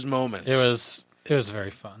incredible, those moments. It was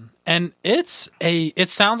very fun. And it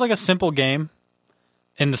sounds like a simple game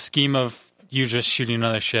in the scheme of you just shooting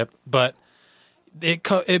another ship, but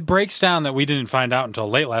it breaks down that we didn't find out until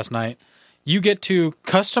late last night. You get to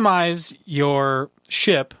customize your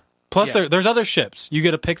ship. Plus, there's other ships. You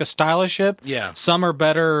get to pick the style of ship. Yeah. Some are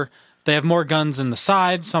better. They have more guns in the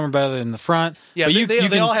side. Some are better in the front. Yeah, but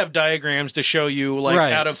they all have diagrams to show you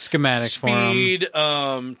out of schematic speed,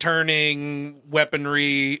 turning,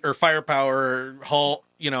 weaponry, or firepower, hull.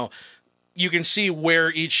 You can see where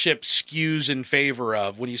each ship skews in favor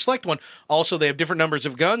of when you select one. Also, they have different numbers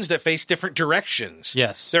of guns that face different directions.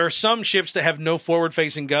 Yes. There are some ships that have no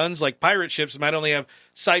forward-facing guns, like pirate ships might only have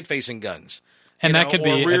side-facing guns. And that could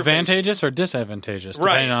be rear advantageous or disadvantageous.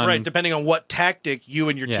 Depending on what tactic you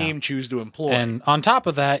and your team choose to employ. And on top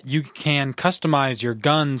of that, you can customize your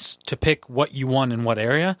guns to pick what you want in what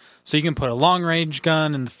area. So you can put a long-range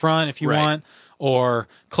gun in the front if you want, or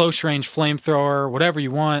close-range flamethrower, whatever you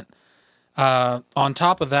want. On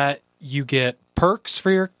top of that, you get perks for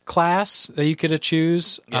your class that you get to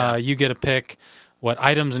choose. You get to pick what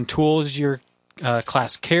items and tools your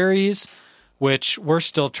class carries, which we're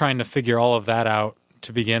still trying to figure all of that out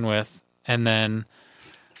to begin with. And then,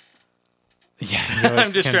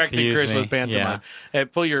 I'm distracting Chris with pantomime. Hey,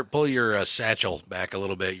 pull your satchel back a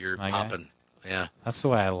little bit. You're popping. Yeah. That's the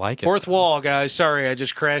way I like it. Fourth wall, guys. Sorry, I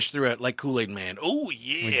just crashed through it like Kool-Aid Man. Oh,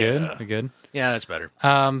 yeah. We good? Yeah, that's better.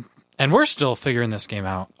 And we're still figuring this game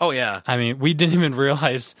out. Oh, yeah. I mean, we didn't even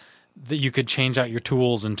realize that you could change out your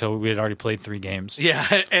tools until we had already played 3 games.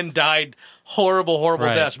 Yeah, and died horrible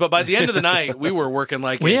deaths. But by the end of the night, we were working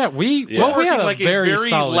like we had a very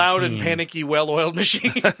loud team. and panicky, well-oiled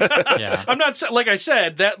machine. I'm not like I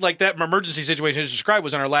said that emergency situation as described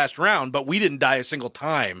was in our last round, but we didn't die a single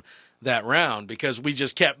time that round because we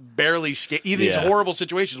just kept barely these horrible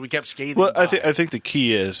situations. We kept scathing. Well, I think the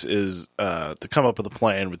key is to come up with a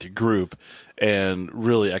plan with your group and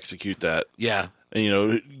really execute that. Yeah.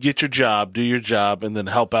 And, get your job, do your job, and then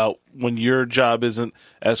help out when your job isn't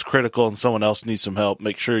as critical and someone else needs some help.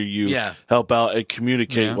 Make sure you help out and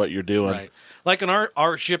communicate what you're doing. Right. Like in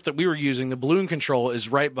our ship that we were using, the balloon control is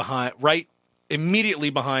right immediately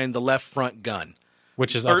behind the left front gun,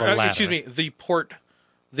 which is up a ladder. Excuse me, the port,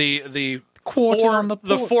 the port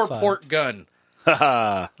port gun,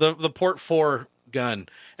 the port 4 gun.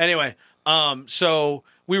 Anyway, so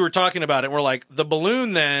we were talking about it. And we're like, the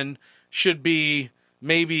balloon then should be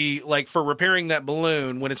maybe like for repairing that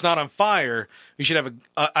balloon when it's not on fire, you should have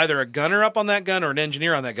either a gunner up on that gun or an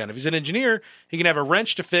engineer on that gun. If he's an engineer, he can have a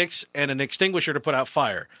wrench to fix and an extinguisher to put out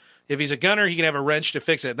fire. If he's a gunner, he can have a wrench to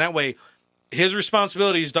fix it. And that way, his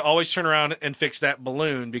responsibility is to always turn around and fix that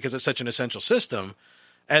balloon because it's such an essential system,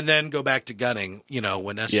 and then go back to gunning,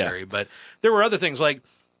 when necessary. Yeah. But there were other things like,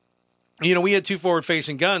 we had 2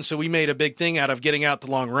 forward-facing guns, so we made a big thing out of getting out to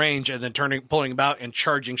long range and then pulling about and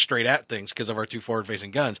charging straight at things because of our 2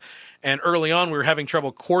 forward-facing guns. And early on, we were having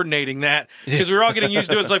trouble coordinating that because we were all getting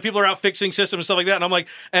used to it. It's like people are out fixing systems and stuff like that,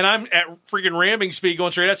 and I'm at freaking ramming speed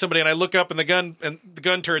going straight at somebody, and I look up and the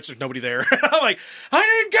gun turrets, there's nobody there. I'm like,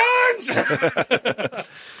 I need guns.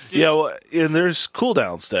 And there's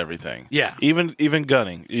cooldowns to everything. Yeah, even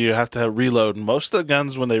gunning, you have to reload. And most of the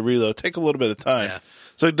guns, when they reload, take a little bit of time. Yeah.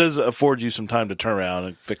 So it does afford you some time to turn around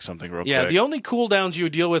and fix something real quick. Yeah, the only cooldowns you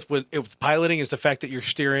would deal with piloting is the fact that you're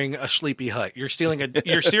steering a Sleepy Hut. You're steering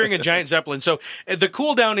a giant Zeppelin. So the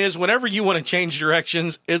cooldown is whenever you want to change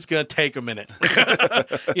directions, it's going to take a minute.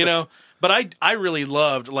 But I really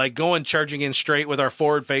loved like going charging in straight with our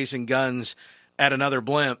forward-facing guns at another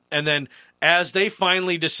blimp. And then as they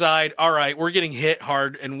finally decide, all right, we're getting hit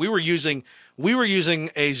hard, and we were using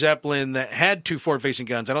a Zeppelin that had 2 forward-facing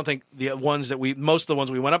guns. I don't think most of the ones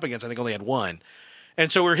we went up against, I think only had 1.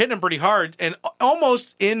 And so we were hitting them pretty hard, and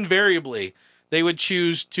almost invariably, they would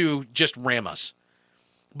choose to just ram us.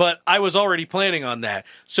 But I was already planning on that.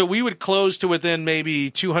 So we would close to within maybe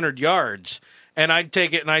 200 yards, and I'd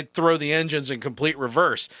take it and I'd throw the engines in complete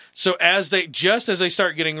reverse. So as they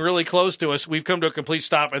start getting really close to us, we've come to a complete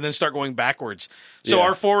stop and then start going backwards. So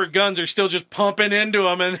our forward guns are still just pumping into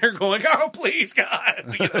them, and they're going, "Oh, please, God!"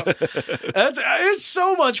 It's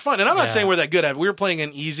so much fun. And I'm not saying we're that good at it. We were playing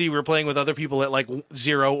in easy. We were playing with other people at like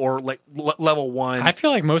 0 or like level 1. I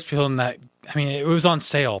feel like most people in that. I mean, it was on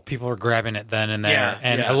sale. People were grabbing it then and there,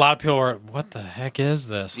 and a lot of people were, "What the heck is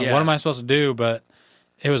this? What am I supposed to do?" But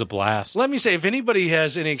it was a blast. Let me say, if anybody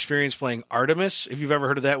has any experience playing Artemis, if you've ever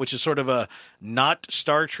heard of that, which is sort of a not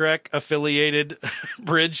Star Trek affiliated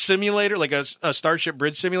bridge simulator, like a Starship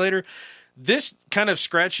bridge simulator, this kind of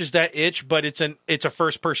scratches that itch, but it's a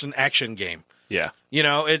first person action game. Yeah,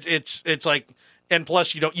 it's like, and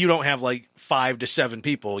plus you don't have like 5 to 7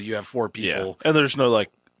 people, you have 4 people, and there's no like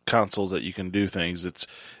consoles that you can do things.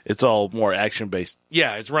 It's all more action based.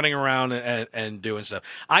 Yeah, it's running around and doing stuff.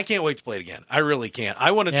 I can't wait to play it again. I really can't.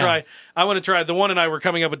 I want to try. The one and I were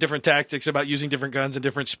coming up with different tactics about using different guns in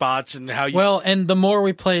different spots and how you. Well, and the more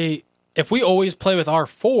we play, if we always play with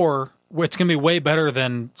R4, it's going to be way better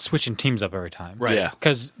than switching teams up every time. Right. Yeah.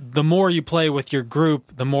 Because the more you play with your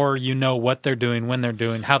group, the more you know what they're doing, when they're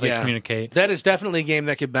doing, how they communicate. That is definitely a game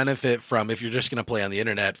that could benefit from, if you're just going to play on the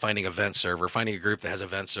internet, finding a vent server, finding a group that has a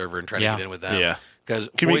vent server and trying to get in with them. Yeah. Because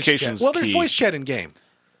communication's there's voice chat in game.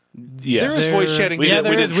 Yes. There is voice chat in game.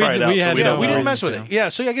 We didn't try it out, so we didn't mess with it. Yeah,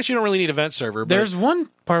 so I guess you don't really need a vent server. But there's one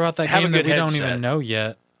part about that game that we don't even know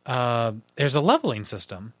yet. there's a leveling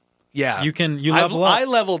system. Yeah, you level up. I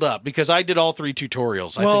leveled up because I did all 3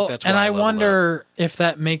 tutorials. Well, I think that's why and I leveled wonder if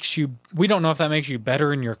that makes you. We don't know if that makes you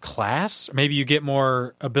better in your class. Maybe you get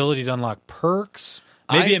more ability to unlock perks.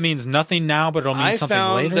 Maybe it means nothing now, but it'll mean something later.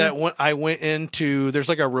 I found that when I went into, there's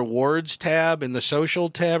like a rewards tab in the social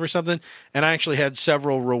tab or something, and I actually had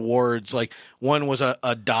several rewards. Like one was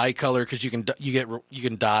a dye color because you can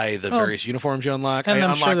dye the various uniforms you unlock. And I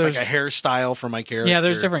I'm unlocked sure like a hairstyle for my character. Yeah,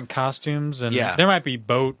 there's different costumes, and there might be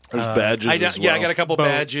boat. There's badges as well. Yeah, I got a couple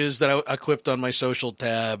badges that I equipped on my social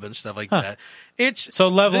tab and stuff like that. So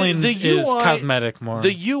leveling the UI, is cosmetic more.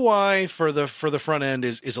 The UI for the front end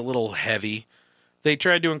is a little heavy. They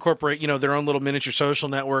tried to incorporate, their own little miniature social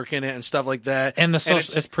network in it and stuff like that. And the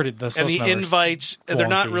social, it's pretty. The social and the invites, they're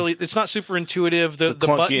not really. It's not super intuitive. The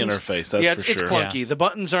clunky buttons, interface. That's for sure. It's clunky. Yeah. The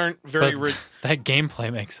buttons aren't very. That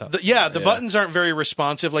gameplay makes up. The buttons aren't very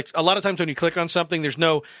responsive. Like a lot of times when you click on something, there's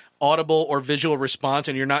no audible or visual response,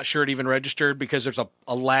 and you're not sure it even registered because there's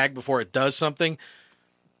a lag before it does something.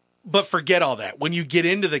 But forget all that. When you get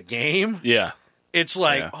into the game, it's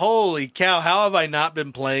like, holy cow, how have I not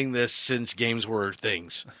been playing this since games were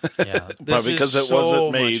things? Yeah. Probably because it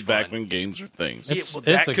wasn't made back when games were things. It's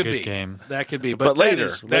a good game. That could be. But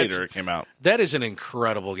later it came out. That is an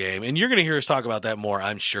incredible game. And you're going to hear us talk about that more,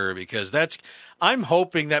 I'm sure, because I'm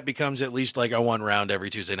hoping that becomes at least like a one round every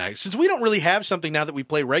Tuesday night. Since we don't really have something now that we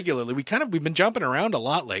play regularly, we've been jumping around a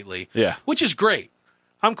lot lately. Yeah. Which is great.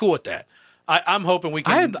 I'm cool with that. I'm hoping we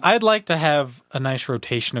can. I'd like to have a nice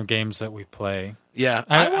rotation of games that we play. Yeah.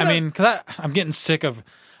 I mean, because I'm getting sick of,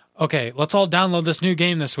 okay, let's all download this new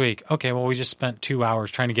game this week. Okay, well, we just spent 2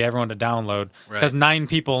 hours trying to get everyone to download because 9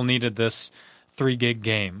 people needed this 3 gig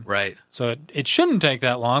game. Right. So it shouldn't take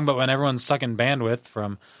that long, but when everyone's sucking bandwidth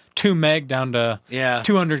from 2 meg down to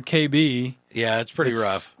 200 KB. Yeah, it's pretty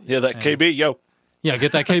rough. Yeah, that KB, yo. Yeah,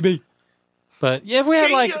 get that KB. But yeah, if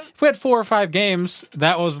we had 4 or 5 games,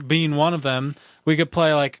 that was being one of them, we could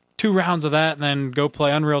play like 2 rounds of that and then go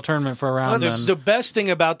play Unreal Tournament for a round. The best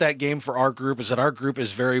thing about that game for our group is that our group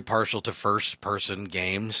is very partial to first-person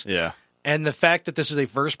games. Yeah. And the fact that this is a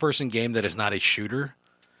first-person game that is not a shooter,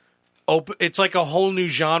 it's like a whole new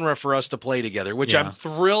genre for us to play together, which I'm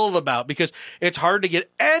thrilled about because it's hard to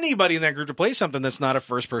get anybody in that group to play something that's not a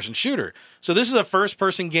first-person shooter. So this is a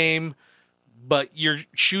first-person game, but you're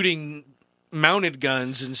shooting mounted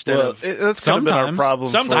guns instead of. That's kind of been our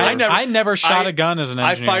problem. Sometimes I never shot a gun as an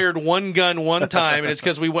engineer. I fired one gun one time, and it's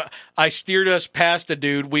because I steered us past a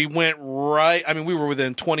dude. We went right. I mean, we were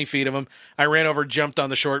within 20 feet of him. I ran over, jumped on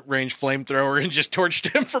the short range flamethrower, and just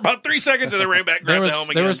torched him for about 3 seconds, and then ran back, grabbed the helm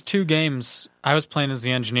again. There was 2 games I was playing as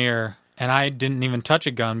the engineer, and I didn't even touch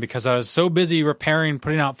a gun because I was so busy repairing,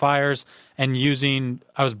 putting out fires, and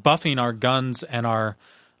I was buffing our guns and our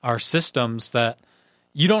systems that.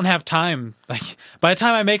 You don't have time. Like by the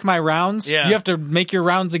time I make my rounds, you have to make your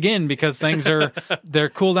rounds again because things their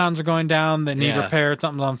cooldowns are going down. They need repair.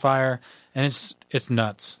 Something's on fire, and it's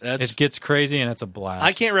nuts. It gets crazy, and it's a blast.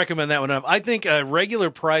 I can't recommend that one enough. I think a regular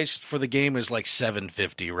price for the game is like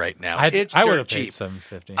 $7.50 right now. I would have cheap. paid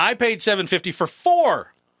 $7.50. I paid $7.50 for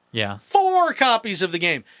 4. Yeah, 4 copies of the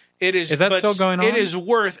game. It is. Is that still going on? It is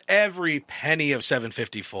worth every penny of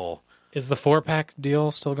 $7.50 full. Is the 4-pack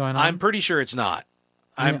deal still going on? I'm pretty sure it's not.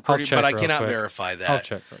 But I cannot verify that. I'll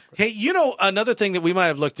check. Hey, another thing that we might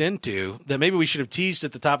have looked into that maybe we should have teased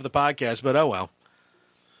at the top of the podcast, but oh well.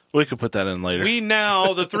 We could put that in later.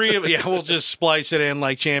 The 3 of we'll just splice it in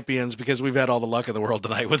like champions because we've had all the luck of the world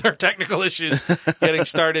tonight with our technical issues getting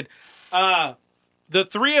started. The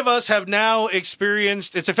 3 of us have now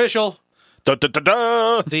experienced, it's official,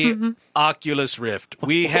 the Oculus Rift.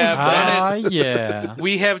 We have done it. Yeah.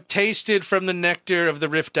 We have tasted from the nectar of the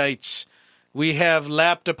Riftites. We have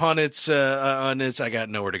lapped upon its. I got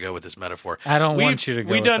nowhere to go with this metaphor. I don't want you to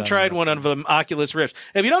go. We done tried one of them Oculus Rift.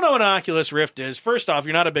 If you don't know what an Oculus Rift is, first off,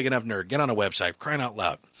 you're not a big enough nerd. Get on a website, crying out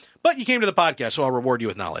loud. But you came to the podcast, so I'll reward you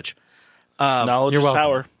with knowledge. Knowledge is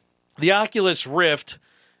power. The Oculus Rift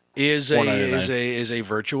is a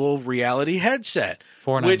virtual reality headset,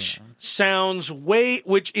 which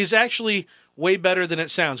is actually way better than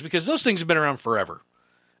it sounds because those things have been around forever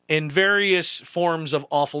in various forms of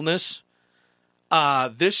awfulness.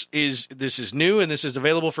 This is new, and this is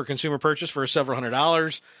available for consumer purchase for several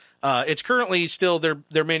 $100s. It's currently still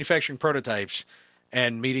they're manufacturing prototypes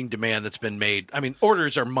and meeting demand that's been made. I mean,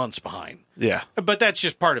 orders are months behind. Yeah, but that's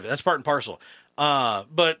just part of it. That's part and parcel.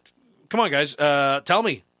 But come on, guys, tell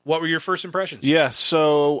me, what were your first impressions? Yeah,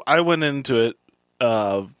 so I went into it.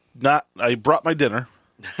 I brought my dinner.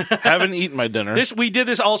 Haven't eaten my dinner. We did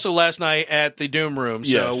this also last night at the Doom Room,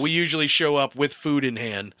 so Yes. we usually show up with food in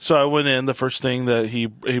hand. So I went in. The first thing that he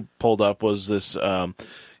pulled up was this.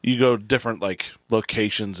 You go different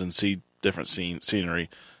locations and see different scenery.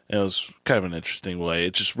 And it was kind of an interesting way.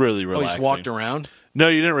 It's just really relaxing. Oh, you just walked around? No,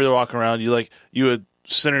 you didn't really walk around. You would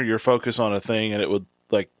center your focus on a thing, and it would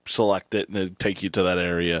select it, and it'd take you to that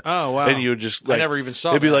area. Oh, wow. And you would just I never even saw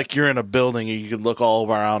it'd be that. like you're in a building, and you could look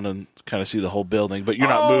all around and kind of see the whole building, but you're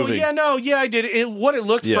not moving. Yeah, I did. What it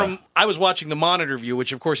looked Yeah. from, I was watching the monitor view,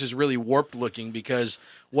 which of course is really warped looking because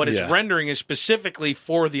what it's Yeah. rendering is specifically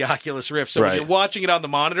for the Oculus Rift. So when Right. you're watching it on the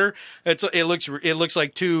monitor, it looks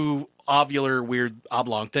like two ovular, weird,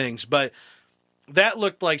 oblong things, but that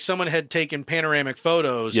looked like someone had taken panoramic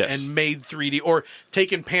photos Yes. and made 3D or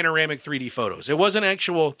taken panoramic 3D photos. It wasn't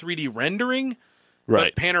actual 3D rendering,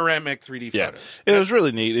 Right. but panoramic 3D Yeah, photos. it was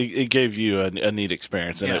really neat. It gave you a neat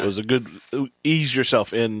experience, and Yeah. it was a good ease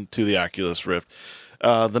yourself into the Oculus Rift.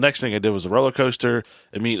 The next thing I did was a roller coaster.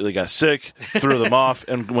 Immediately got sick, threw them off,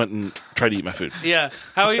 and went and tried to eat my food. Yeah,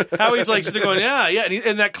 Howie's like sitting going, yeah,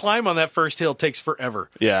 and that climb on that first hill takes forever.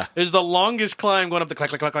 Yeah. It's the longest climb going up the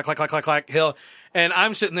clack hill, and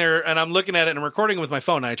I'm sitting there and I'm looking at it and I'm recording it with my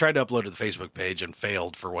phone. I tried to upload to the Facebook page and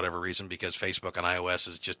failed for whatever reason because Facebook on iOS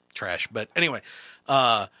is just trash. But anyway,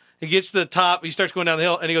 he gets to the top, he starts going down the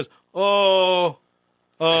hill, and he goes, oh,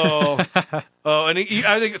 and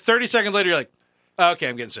I think 30 seconds later you're like, okay,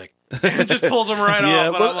 I'm getting sick. It just pulls him right Yeah,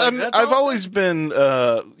 off. well, I'm like, that's I've all? always been,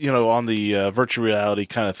 on the virtual reality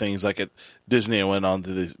kind of things. Like at Disney, I went on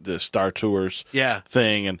to the Star Tours Yeah.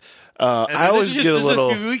 thing, and And I always this get a is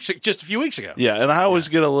little... just a few weeks ago. Yeah, and I always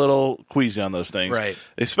get a little queasy on those things. Right.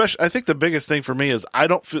 Especially, I think the biggest thing for me is I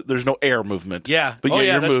don't feel there's no air movement. Yeah. But Oh, yeah,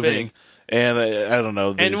 yeah, you're that's moving. big. And I don't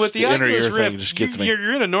know. And with the inner Oculus ear Rift, thing just gets me.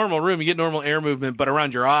 you're in a normal room, you get normal air movement, but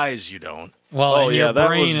around your eyes you don't. Well, Oh, and yeah, your that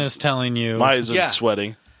brain was- is telling you. My eyes are Yeah.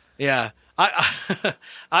 sweating. Yeah.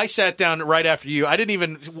 I sat down right after you. I didn't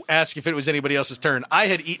even ask if it was anybody else's turn. I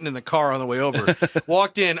had eaten in the car on the way over.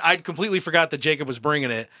 Walked in. I'd completely forgot that Jacob was bringing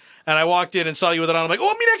it. And I walked in and saw you with it on. I'm like,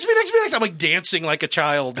 oh, me next. I'm like dancing like a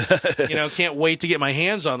child. Can't wait to get my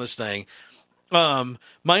hands on this thing. My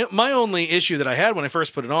only issue that I had when I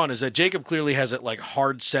first put it on is that Jacob clearly has it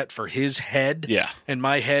hard set for his head. Yeah. And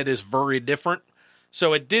my head is very different.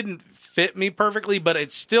 So it didn't fit me perfectly, but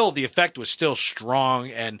it's still, the effect was still strong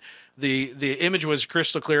and the image was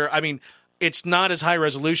crystal clear. I mean, it's not as high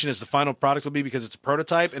resolution as the final product will be because it's a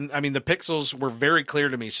prototype. And I mean, the pixels were very clear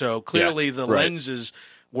to me. So clearly the right. lenses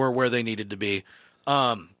were where they needed to be.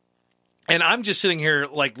 And I'm just sitting here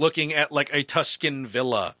looking at a Tuscan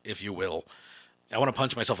villa, if you will. I want to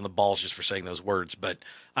punch myself in the balls just for saying those words, but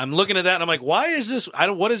I'm looking at that and I'm like, why is this?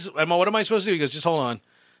 What am I supposed to do? He goes, just hold on.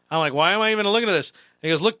 I'm like, why am I even looking at this? And he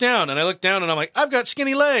goes, look down. And I look down and I'm like, I've got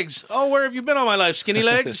skinny legs. Oh, where have you been all my life? Skinny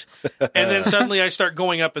legs? And then suddenly I start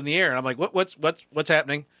going up in the air and I'm like, what's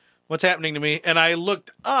happening? What's happening to me? And I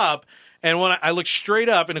looked up and when I looked straight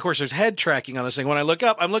up, and of course there's head tracking on this thing. When I look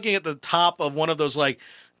up, I'm looking at the top of one of those not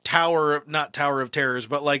Tower of Terrors,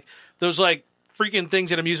 but those freaking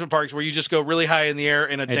things at amusement parks where you just go really high in the air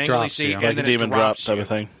in a dangly drops seat you. and Like a then demon it drop drops type you. of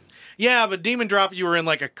thing. Yeah, but Demon Drop, you were in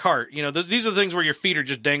a cart. These are the things where your feet are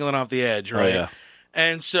just dangling off the edge, right? Oh, yeah.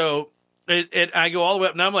 And so I go all the way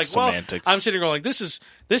up, and I'm like, Semantics. well, I'm sitting there going this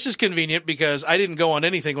is convenient because I didn't go on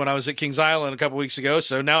anything when I was at Kings Island a couple weeks ago,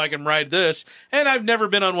 so now I can ride this. And I've never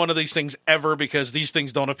been on one of these things ever because these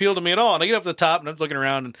things don't appeal to me at all. And I get up to the top, and I'm looking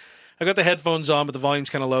around, and I got the headphones on, but the volume's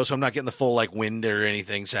kind of low, so I'm not getting the full wind or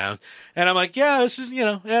anything sound. And I'm like, yeah, this is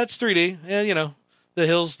it's 3D, yeah, the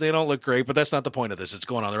hills, they don't look great, but that's not the point of this. It's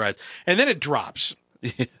going on the ride. And then it drops.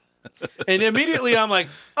 And immediately I'm like,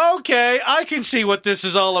 okay, I can see what this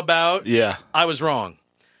is all about. Yeah. I was wrong.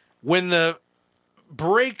 When the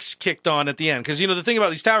brakes kicked on at the end, because the thing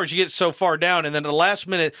about these towers, you get so far down, and then at the last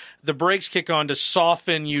minute, the brakes kick on to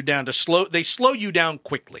soften you down, they slow you down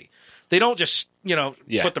quickly. They don't just,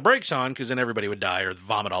 put the brakes on because then everybody would die or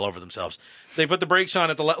vomit all over themselves. They put the brakes on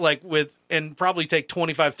at the and probably take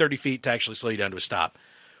 25, 30 feet to actually slow you down to a stop.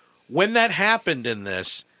 When that happened in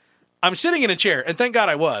this, I'm sitting in a chair, and thank God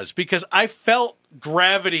I was, because I felt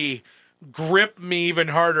gravity grip me even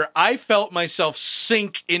harder. I felt myself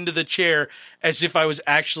sink into the chair as if I was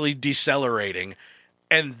actually decelerating,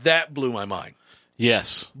 and that blew my mind.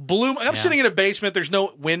 Yes. I'm sitting in a basement. There's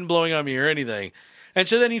no wind blowing on me or anything. And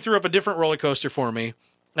so then he threw up a different roller coaster for me.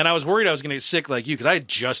 And I was worried I was going to get sick like you because I had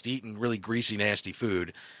just eaten really greasy, nasty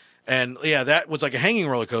food. And yeah, that was like a hanging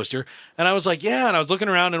roller coaster. And I was like, yeah. And I was looking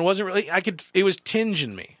around and it wasn't really, it was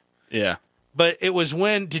tinging me. Yeah. But it was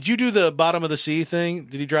did you do the bottom of the sea thing?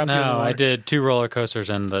 Did he drop you in the No, water? I did 2 roller coasters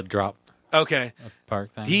and the drop. Okay.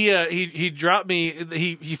 park thing. He dropped me.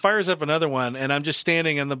 He fires up another one, and I'm just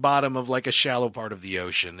standing on the bottom of like a shallow part of the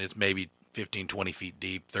ocean. It's maybe 15, 20 feet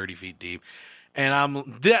deep, 30 feet deep, and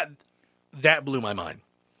that blew my mind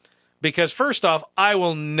because first off, I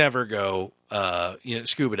will never go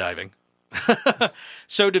scuba diving.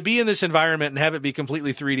 So to be in this environment and have it be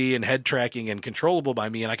completely 3D and head tracking and controllable by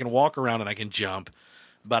me, and I can walk around and I can jump,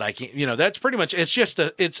 but I can't. That's pretty much. It's just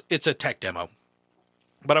it's a tech demo.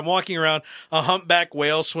 But I'm walking around, a humpback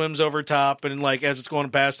whale swims over top, and like as it's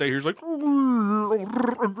going past, I hear like, it was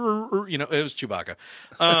Chewbacca.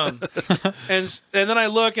 And then I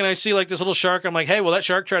look and I see like this little shark. I'm like, hey, will that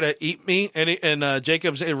shark try to eat me? And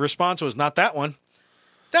Jacob's response was, not that one.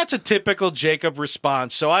 That's a typical Jacob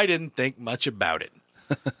response, so I didn't think much about it.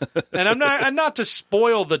 And I'm not to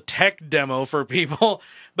spoil the tech demo for people,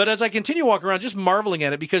 but as I continue walking around, just marveling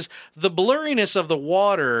at it because the blurriness of the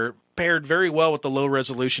water paired very well with the low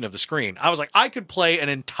resolution of the screen. I was like, I could play an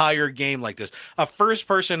entire game like this. A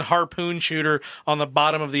first-person harpoon shooter on the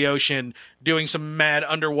bottom of the ocean doing some mad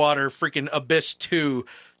underwater freaking Abyss 2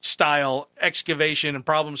 style excavation and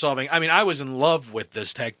problem solving. I mean, I was in love with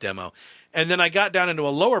this tech demo. And then I got down into a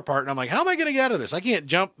lower part, and I'm like, how am I going to get out of this? I can't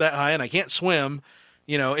jump that high, and I can't swim,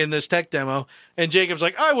 in this tech demo. And Jacob's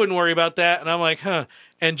like, I wouldn't worry about that. And I'm like, huh.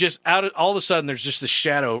 And just all of a sudden, there's just this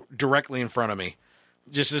shadow directly in front of me.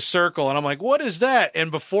 Just this circle. And I'm like, what is that?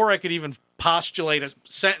 And before I could even postulate a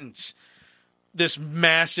sentence, this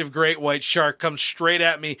massive great white shark comes straight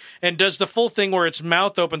at me and does the full thing where its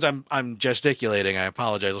mouth opens. I'm gesticulating. I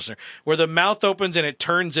apologize, listener. Where the mouth opens and it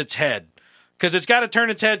turns its head. Because it's got to turn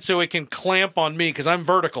its head so it can clamp on me because I'm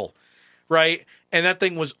vertical, right? And that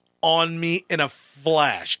thing was on me in a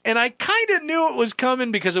flash. And I kind of knew it was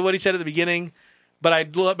coming because of what he said at the beginning, but I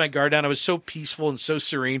let my guard down. I was so peaceful and so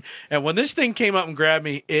serene. And when this thing came up and grabbed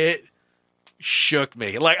me, it shook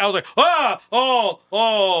me. Like, I was like,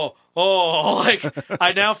 like,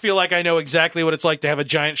 I now feel like I know exactly what it's like to have a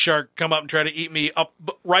giant shark come up and try to eat me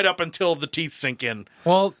right up until the teeth sink in.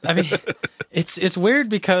 Well, I mean, it's weird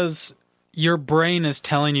because your brain is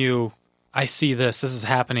telling you, I see this is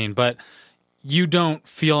happening, but you don't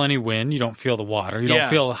feel any wind, you don't feel the water, you don't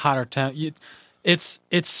feel the hotter temp. It's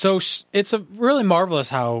a really marvelous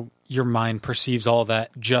how your mind perceives all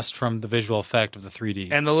that just from the visual effect of the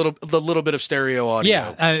 3D and the little bit of stereo audio.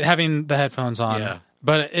 Yeah, having the headphones on. Yeah.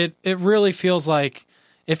 But it really feels like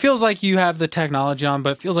you have the technology on,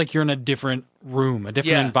 but it feels like you're in a different room, a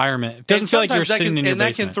different environment. It doesn't feel like you're sitting in your basement. And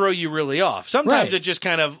that can throw you really off. Sometimes it just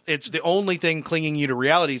kind of, it's the only thing clinging you to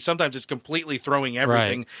reality. Sometimes it's completely throwing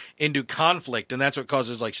everything into conflict, and that's what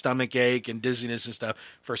causes like stomach ache and dizziness and stuff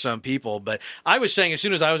for some people. But I was saying, as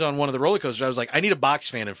soon as I was on one of the roller coasters, I was like, I need a box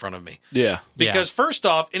fan in front of me. Yeah. Because first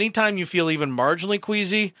off, anytime you feel even marginally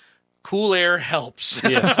queasy, cool air helps.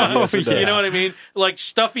 Yes, it does. You know what I mean? Like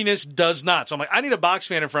stuffiness does not. So I'm like, I need a box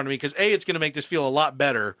fan in front of me because A, it's going to make this feel a lot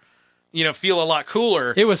better. Feel a lot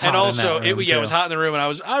cooler. It was hot, and also in that room, it was hot in the room,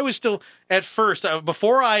 and I was still at first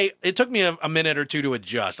it took me a minute or two to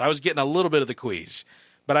adjust. I was getting a little bit of the quease,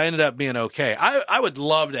 but I ended up being okay. I would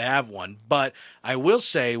love to have one, but I will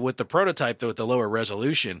say with the prototype though, with the lower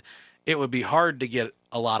resolution, it would be hard to get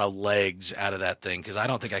a lot of legs out of that thing because I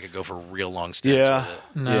don't think I could go for real long stints with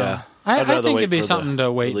it. No. Yeah. I think it'd be something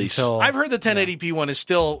to wait until... I've heard the 1080p one is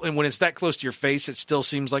still, and when it's that close to your face, it still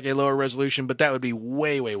seems like a lower resolution, but that would be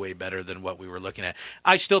way, way, way better than what we were looking at.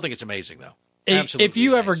 I still think it's amazing, though. Absolutely if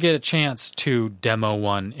you amazing. Ever get a chance to demo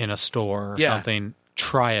one in a store or something,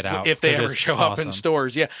 try it out. If they ever show up in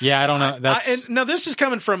stores, yeah. Yeah, I don't know. And now this is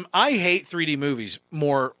coming from, I hate 3D movies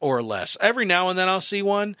more or less. Every now and then I'll see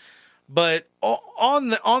one. But on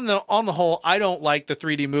the whole, I don't like the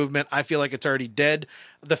 3D movement. I feel like it's already dead.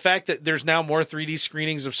 The fact that there's now more 3D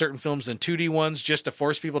screenings of certain films than 2D ones just to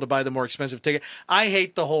force people to buy the more expensive ticket. I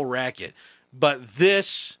hate the whole racket. But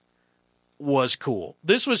this was cool.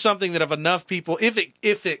 This was something that if enough people,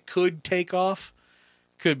 if it could take off,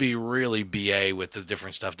 could be really BA with the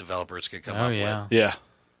different stuff developers could come up with. Yeah.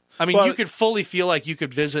 I mean, you could fully feel like you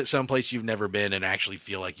could visit someplace you've never been and actually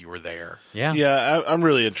feel like you were there. Yeah. Yeah, I'm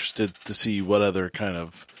really interested to see what other kind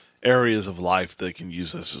of areas of life they can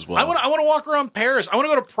use this as well. I want to walk around Paris. I want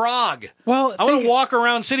to go to Prague. Well, I want to walk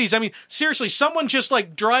around cities. I mean, seriously, someone just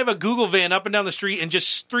like drive a Google van up and down the street and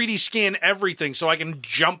just 3D scan everything so I can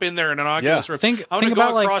jump in there in an Oculus. Yeah. Think I want to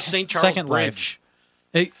about go across like St. Charles Second Bridge.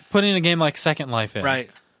 Life. Putting a game like Second Life in. Right.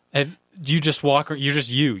 You just walk. You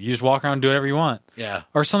just walk around and do whatever you want. Yeah.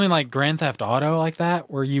 Or something like Grand Theft Auto, like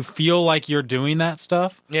that, where you feel like you're doing that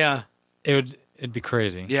stuff. Yeah. it'd be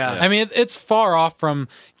crazy. Yeah. I mean, it's far off from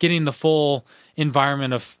getting the full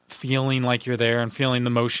environment of feeling like you're there and feeling the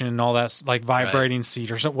motion and all that, like vibrating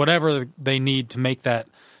seat or whatever they need to make that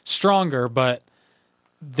stronger, but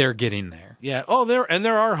they're getting there. Yeah. Oh,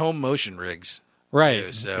 there are home motion rigs. Right.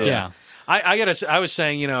 Too, so yeah. I was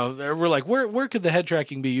saying, we're like, where could the head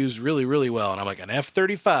tracking be used really, really well? And I'm like, an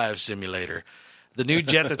F-35 simulator. The new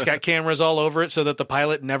jet that's got cameras all over it so that the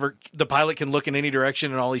pilot can look in any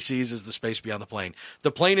direction and all he sees is the space beyond the plane.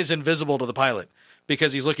 The plane is invisible to the pilot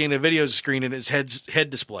because he's looking at a video screen in his head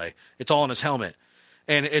display. It's all on his helmet.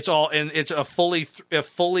 And it's a fully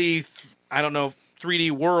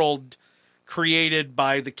 3D world created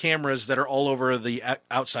by the cameras that are all over the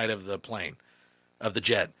outside of the plane, of the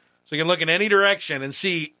jet. So you can look in any direction and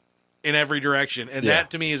see in every direction. And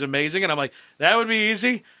that to me is amazing. And I'm like, that would be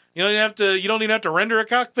easy. You don't even have to render a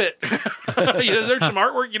cockpit. There's some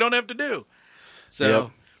artwork you don't have to do.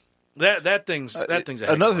 So that thing's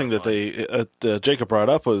another thing that Jacob brought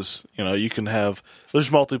up was, you can have, there's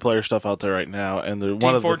multiplayer stuff out there right now, and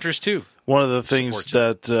Team Fortress 2. One of the things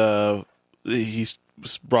that he's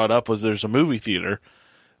brought up was there's a movie theater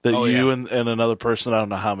that and another person, I don't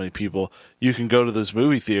know how many people, you can go to this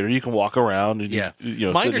movie theater. You can walk around. And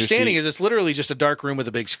my understanding is it's literally just a dark room with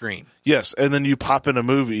a big screen. Yes, and then you pop in a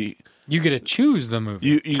movie. You get to choose the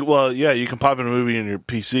movie. You can pop in a movie in your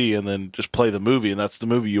PC and then just play the movie, and that's the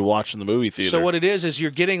movie you watch in the movie theater. So what it is you're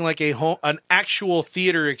getting like an actual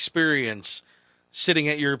theater experience sitting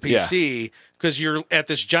at your PC because you're at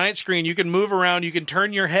this giant screen. You can move around. You can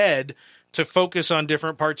turn your head to focus on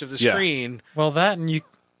different parts of the screen. Well, that and you.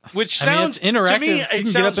 Which sounds, it's interactive. To me, it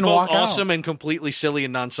sounds both awesome out. and completely silly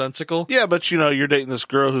and nonsensical. Yeah, but you're dating this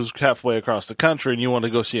girl who's halfway across the country and you want to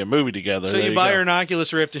go see a movie together. So you buy her an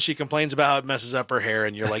Oculus Rift and she complains about how it messes up her hair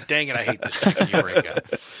and you're like, dang it, I hate this thing. And you break up.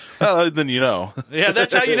 Well, then you know. Yeah,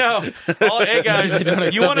 that's how you know. Hey guys, you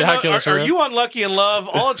want to know, are you unlucky in love?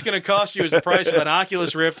 All it's going to cost you is the price of an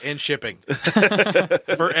Oculus Rift and shipping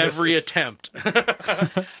for every attempt.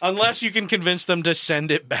 Unless you can convince them to send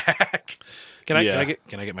it back. Can I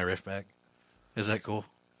get my Rift back? Is that cool?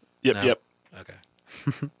 Yep, No? yep. Okay.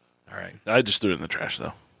 All right. I just threw it in the trash,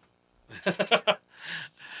 though.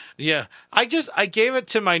 Yeah. I gave it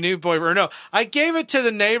to my new boyfriend. Or no, I gave it to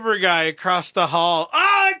the neighbor guy across the hall.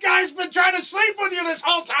 Oh, that guy's been trying to sleep with you this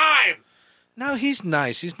whole time. No, he's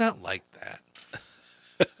nice. He's not like that.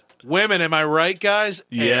 Women, am I right, guys?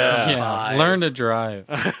 Yeah. Learn to drive.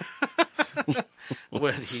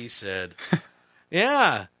 What he said.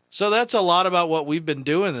 Yeah. So that's a lot about what we've been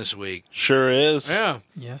doing this week. Sure is. Yeah.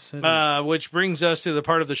 Yes, it is. Which brings us to the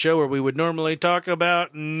part of the show where we would normally talk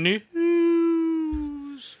about news.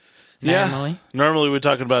 Yeah. Normally we're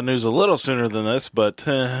talking about news a little sooner than this, but...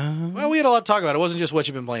 Well, we had a lot to talk about. It wasn't just what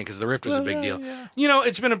you've been playing, because the Rift was a big deal. Yeah.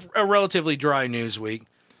 It's been a relatively dry news week.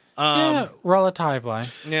 Relatively.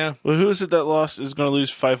 Yeah. Well, who is it that is going to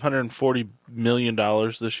lose $540 million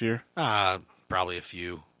this year? Probably a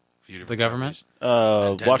few. The government?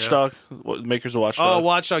 Watchdog? Makers of Watchdog? Oh,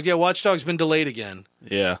 Watchdog. Yeah, Watchdog's been delayed again.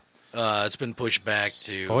 Yeah. It's been pushed back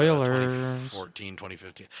to 2014,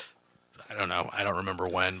 2015. I don't know. I don't remember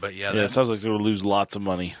when, but yeah. It sounds like they're going to lose lots of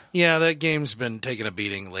money. Yeah, that game's been taking a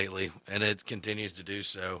beating lately, and it continues to do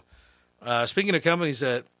so. Speaking of companies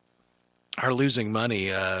that are losing money,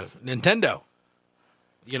 Nintendo,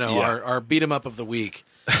 our beat-em-up of the week.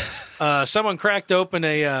 Someone cracked open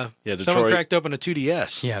a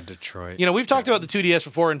 2DS. Yeah, Detroit. We've talked about the 2DS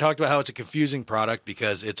before and talked about how it's a confusing product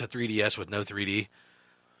because it's a 3DS with no 3D.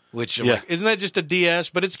 Which I'm like, isn't that just a DS?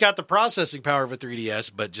 But it's got the processing power of a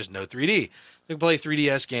 3DS, but just no 3D. You can play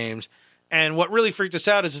 3DS games. And what really freaked us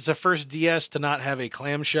out is it's the first DS to not have a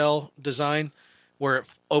clamshell design where it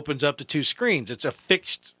opens up to two screens. It's a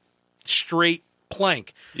fixed, straight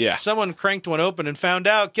plank. Yeah. Someone cranked one open and found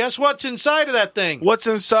out, guess what's inside of that thing? What's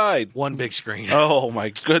inside? One big screen. Oh,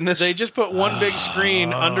 my goodness. They just put one big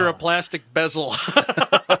screen under a plastic bezel.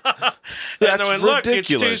 That's and look,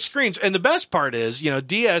 ridiculous. It's two screens. And the best part is,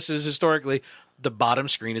 DS is historically, the bottom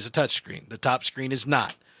screen is a touch screen. The top screen is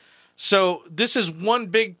not. So this is one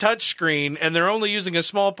big touch screen, and they're only using a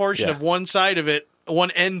small portion of one side of it, one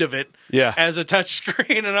end of it, as a touch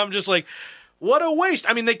screen. And I'm just like, what a waste.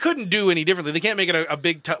 I mean, they couldn't do any differently. They can't make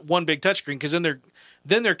it one big touch screen because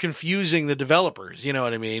then they're confusing the developers. You know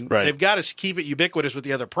what I mean? Right. They've got to keep it ubiquitous with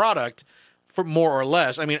the other product. For more or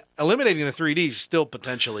less. I mean, eliminating the 3D is still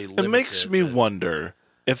potentially limited. It makes me wonder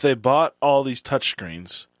if they bought all these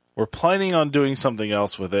touchscreens, were planning on doing something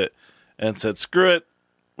else with it, and said, screw it,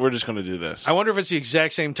 we're just going to do this. I wonder if it's the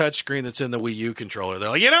exact same touchscreen that's in the Wii U controller. They're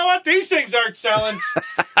like, you know what? These things aren't selling.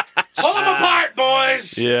 Pull them apart,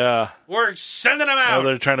 boys. Yeah. We're sending them Oh, out.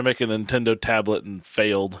 they're trying to make a Nintendo tablet and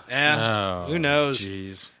failed. Yeah. Oh, Who knows?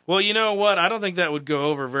 Jeez. Well, you know what? I don't think that would go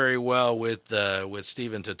over very well with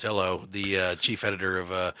Stephen Totilo, the chief editor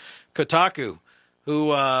of Kotaku,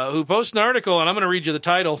 who posted an article, and I'm going to read you the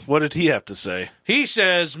title. What did he have to say? He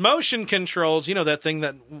says motion controls. You know that thing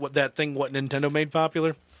what Nintendo made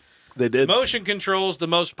popular. They did. Motion controls, the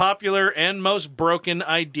most popular and most broken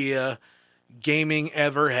idea gaming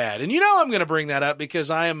ever had. And you know I'm going to bring that up because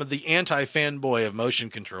I am the anti-fanboy of motion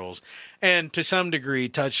controls, and to some degree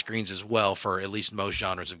touchscreens as well for at least most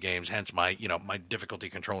genres of games, hence my difficulty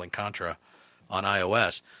controlling Contra on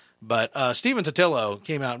iOS. But Stephen Totilo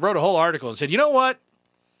came out and wrote a whole article and said, you know what?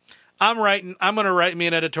 I'm going to write me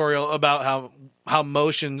an editorial about how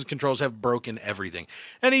motion controls have broken everything.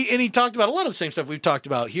 And he talked about a lot of the same stuff we've talked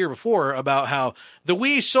about here before, about how the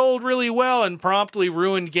Wii sold really well and promptly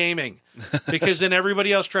ruined gaming because then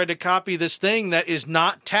everybody else tried to copy this thing that is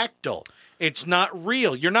not tactile. It's not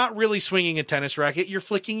real. You're not really swinging a tennis racket. You're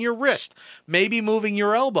flicking your wrist, maybe moving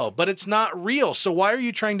your elbow, but it's not real. So why are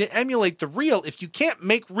you trying to emulate the real? If you can't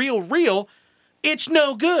make real, it's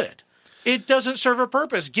no good. It doesn't serve a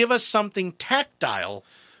purpose. Give us something tactile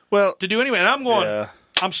to do anyway. And I'm going,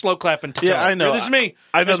 I'm slow clapping. Yeah, I know. Here, this is me.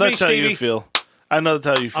 I know that's how Stevie. you feel. I know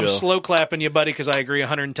that's how you feel. I'm slow clapping you, buddy, because I agree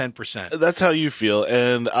 110%. That's how you feel,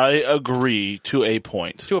 and I agree to a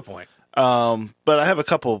point. To a point. But I have a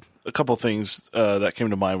couple things that came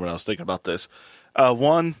to mind when I was thinking about this.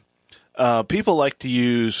 One, people like to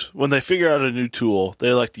use, when they figure out a new tool,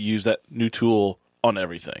 they like to use that new tool on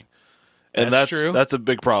everything. And that's true. That's a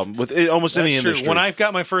big problem with almost any industry. When I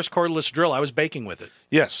got my first cordless drill, I was baking with it.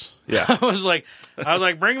 Yes, yeah. I was like,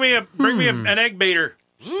 bring me an egg beater.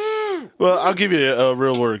 Well, I'll give you a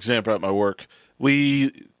real world example at my work. They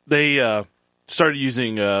started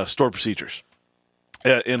using stored procedures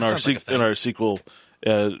in our SQL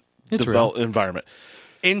develop environment.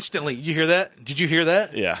 Instantly, you hear that? Did you hear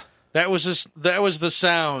that? Yeah, that was the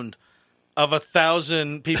sound of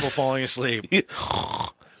 1,000 people falling asleep.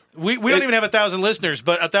 We don't even have 1,000 listeners,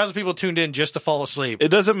 but 1,000 people tuned in just to fall asleep. It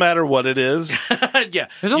doesn't matter what it is. Yeah,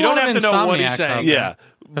 There's you don't have to know what he's saying. Yeah,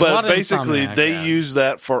 but basically they use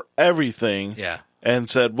that for everything. Yeah. And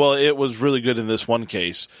said, well, it was really good in this one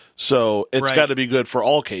case, so it's got to be good for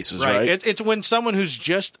all cases, right? It's when someone who's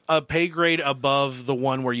just a pay grade above the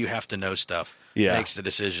one where you have to know stuff makes the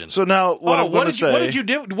decision. So now, what did you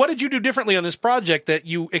do? What did you do differently on this project that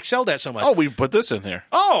you excelled at so much? Oh, we put this in here.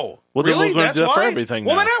 Oh, well, really? Then we're going to do that for everything.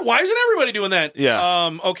 Well, now. then why isn't everybody doing that?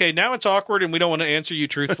 Yeah. Okay, now it's awkward, and we don't want to answer you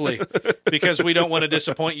truthfully because we don't want to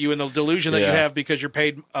disappoint you in the delusion that you have because you're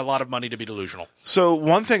paid a lot of money to be delusional. So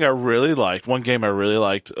one game I really liked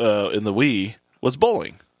in the Wii was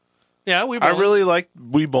bowling. Yeah, Wii Bowling. I really liked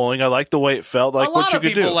Wii Bowling. I liked the way it felt, like what you could do. A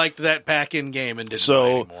lot of people liked that pack-in game and didn't buy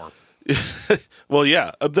anymore. Well,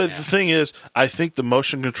 yeah. The thing is, I think the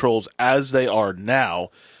motion controls as they are now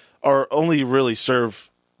are only really serve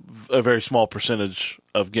a very small percentage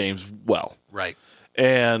of games well. Right.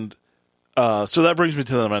 And so that brings me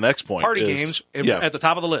to my next point. Party games at the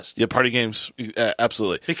top of the list. Yeah, party games,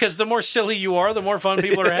 absolutely. Because the more silly you are, the more fun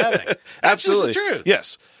people are having. Absolutely. That's just the truth.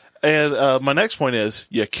 Yes. And my next point is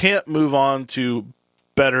you can't move on to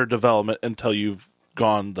better development until you've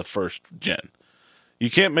gone the first gen. You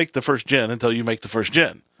can't make the first gen until you make the first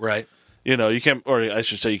gen. Right. You know, you can't, or I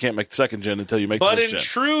should say, you can't make the second gen until you make the first gen. But in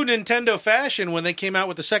true Nintendo fashion, when they came out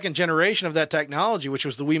with the second generation of that technology, which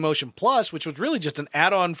was the Wii Motion Plus, which was really just an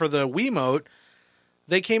add-on for the Wiimote,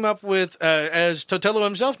 they came up with, as Totilo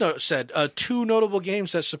himself said, 2 notable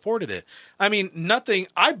games that supported it. I mean,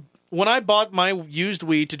 when I bought my used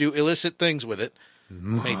Wii to do illicit things with it,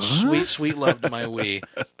 made sweet, sweet love to my Wii.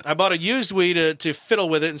 I bought a used Wii to fiddle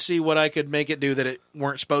with it and see what I could make it do that it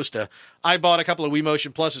weren't supposed to. I bought a couple of Wii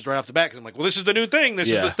Motion Pluses right off the bat because I'm like, well, this is the new thing. This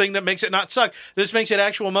is the thing that makes it not suck. This makes it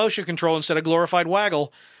actual motion control instead of glorified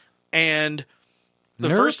waggle. And the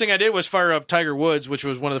first thing I did was fire up Tiger Woods, which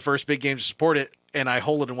was one of the first big games to support it, and I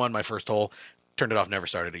holed-in-one my first hole, turned it off, never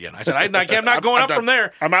started again. I said, I'm not going up from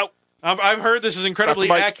there. I'm out. I've heard this is incredibly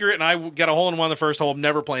accurate, and I got a hole-in-one the first hole. I'm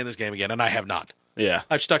never playing this game again, and I have not. Yeah.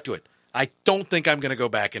 I've stuck to it. I don't think I'm going to go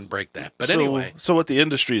back and break that. But anyway. So what the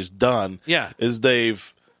industry has done is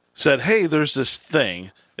they've said, hey, there's this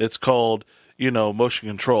thing. It's called, motion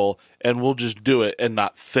control, and we'll just do it and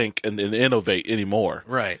not think and innovate anymore.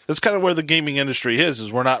 Right. That's kind of where the gaming industry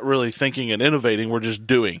is we're not really thinking and innovating. We're just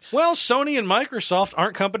doing. Well, Sony and Microsoft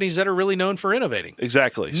aren't companies that are really known for innovating.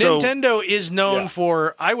 Exactly. Nintendo is known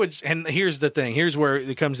for, and here's the thing. Here's where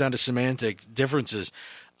it comes down to semantic differences.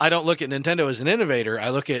 I don't look at Nintendo as an innovator. I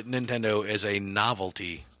look at Nintendo as a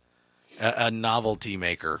novelty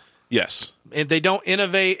maker. Yes. And they don't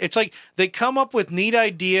innovate. It's like they come up with neat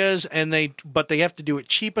ideas, but they have to do it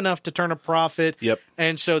cheap enough to turn a profit. Yep.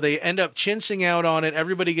 And so they end up chinsing out on it.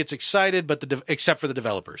 Everybody gets excited, but except for the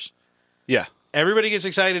developers. Yeah. Everybody gets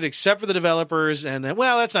excited except for the developers, and then,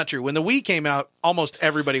 well, that's not true. When the Wii came out, almost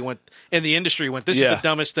everybody in the industry went, this is the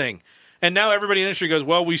dumbest thing. And now everybody in the industry goes,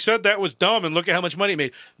 well, we said that was dumb, and look at how much money it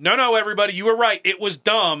made. No, everybody, you were right. It was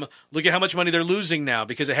dumb. Look at how much money they're losing now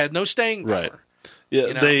because it had no staying power. Right. Yeah,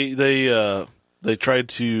 You know? they tried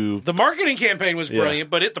to The marketing campaign was brilliant,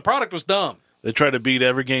 but the product was dumb. they tried to beat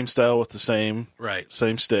every game style with the same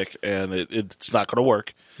stick, and it's not going to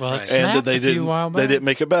work. Well, it Right. snapped And they a few while didn't they back. didn't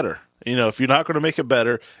make it better. You know, if you're not going to make it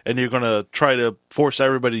better, and you're going to try to force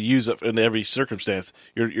everybody to use it in every circumstance,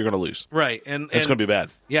 you're going to lose. Right. And It's going to be bad.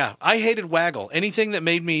 Yeah, I hated Waggle. Anything that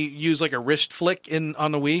made me use like a wrist flick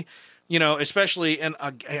on the Wii, you know, especially, and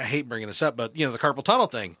I hate bringing this up, but, you know, the carpal tunnel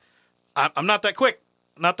thing. I'm not that quick.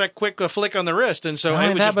 Not that quick a flick on the wrist, and so Not it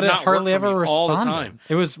only would that, just but it not hardly work for ever me all responded. the time.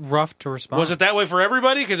 It was rough to respond. Was it that way for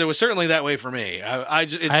everybody? Because it was certainly that way for me.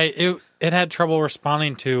 It had trouble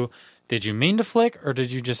responding to. Did you mean to flick, or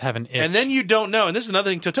did you just have an itch? And then you don't know, and this is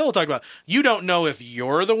another thing Totilo talked about. You don't know if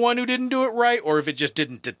you're the one who didn't do it right, or if it just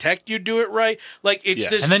didn't detect you do it right. Like it's Yes.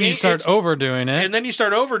 this, and then you game- start it's- overdoing it. and then you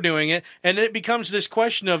start overdoing it, and it becomes this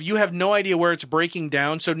question of you have no idea where it's breaking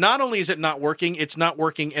down. So not only is it not working, it's not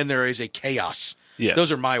working, and there is a chaos. Yes.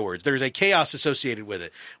 Those are my words. There's a chaos associated with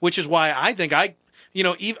it, which is why I think I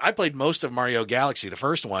played most of Mario Galaxy, the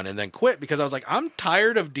first one, and then quit because I was like, I'm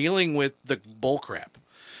tired of dealing with the bullcrap.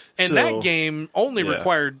 And So, that game only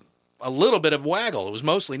required a little bit of waggle. It was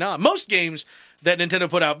mostly not. Most games that Nintendo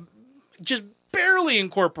put out just barely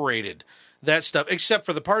incorporated that stuff, except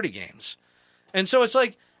for the party games. And so it's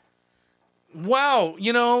like, wow,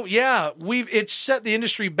 it's set the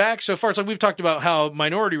industry back so far. It's like we've talked about how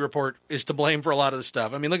Minority Report is to blame for a lot of the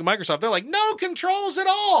stuff. I mean, look at Microsoft. They're like, no controls at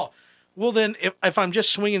all. Well, then if I'm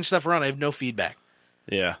just swinging stuff around, I have no feedback.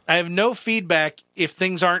 Yeah. I have no feedback if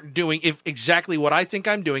things aren't doing exactly what I think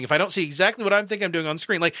I'm doing. If I don't see exactly what I think I'm doing on the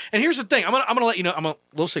screen. Like, and here's the thing. I'm gonna let you know. I'm a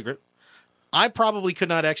little secret. I probably could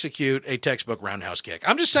not execute a textbook roundhouse kick.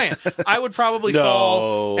 I'm just saying. I would probably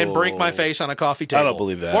fall and break my face on a coffee table. I don't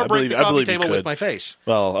believe that. Or I break the coffee believe you table with could. my face.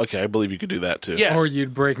 Well, okay, I believe you could do that too. Yes. or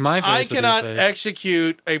you'd break my face. I with your cannot face.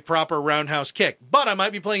 execute a proper roundhouse kick, but I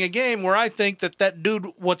might be playing a game where I think that dude,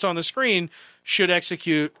 what's on the screen, should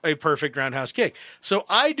execute a perfect roundhouse kick. So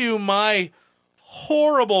I do my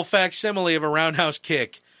horrible facsimile of a roundhouse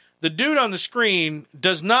kick. The dude on the screen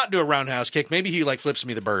does not do a roundhouse kick. Maybe he like flips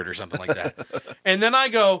me the bird or something like that. And then I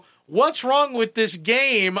go, what's wrong with this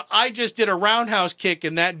game? I just did a roundhouse kick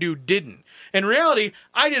and that dude didn't. In reality,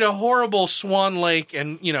 I did a horrible Swan Lake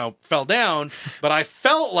and, fell down, but I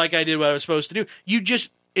felt like I did what I was supposed to do.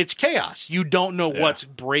 It's chaos. You don't know what's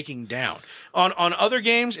breaking down. On other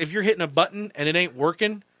games, if you're hitting a button and it ain't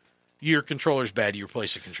working, your controller's bad. You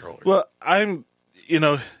replace the controller. Well,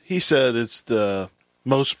 he said it's the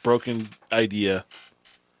most broken idea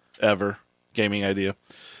ever, gaming idea.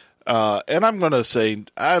 And I'm going to say,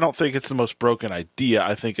 I don't think it's the most broken idea.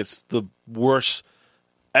 I think it's the worst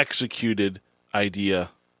executed idea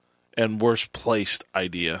and worst placed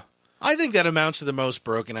idea. I think that amounts to the most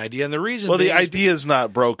broken idea, and the reason. Well, the being is idea is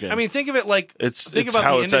not broken. I mean, think of it like Think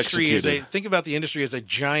about the industry as a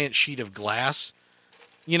giant sheet of glass,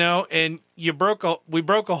 and we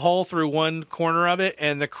broke a hole through one corner of it,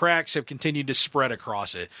 and the cracks have continued to spread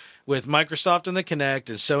across it. With Microsoft and the Kinect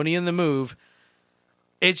and Sony and the Move,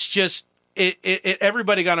 it's just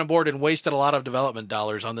everybody got on board and wasted a lot of development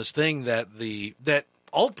dollars on this thing that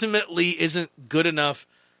ultimately isn't good enough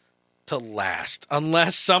to last,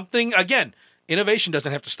 unless innovation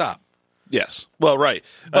doesn't have to stop. Yes. Well, right.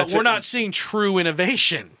 But we're not seeing true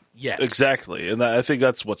innovation yet. Exactly. And I think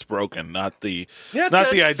that's what's broken, not the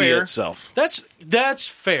That's idea fair. itself. That's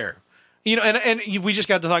fair. And we just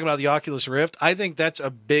got to talk about the Oculus Rift. I think that's a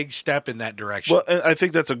big step in that direction. Well, and I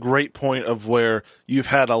think that's a great point of where you've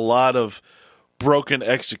had a lot of broken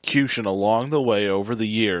execution along the way over the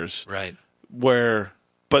years. Right.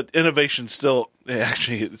 But innovation still,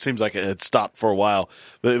 actually, it seems like it had stopped for a while,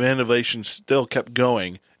 but innovation still kept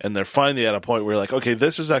going, and they're finally at a point where you're like, okay,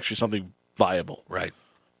 this is actually something viable. Right.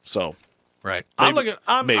 So, right.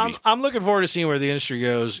 Maybe. I'm looking forward to seeing where the industry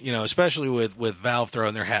goes, especially with Valve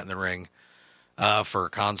throwing their hat in the ring for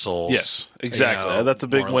consoles. Yes, exactly. That's a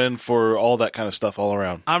big win for all that kind of stuff all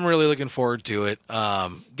around. I'm really looking forward to it.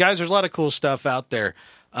 Guys, there's a lot of cool stuff out there.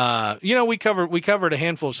 We covered a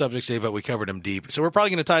handful of subjects today, but we covered them deep. So we're probably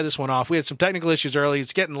going to tie this one off. We had some technical issues early.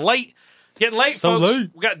 It's getting late. So folks. Late.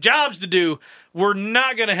 We got jobs to do. We're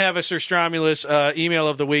not going to have a Sir Stromulus email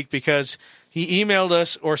of the week because He emailed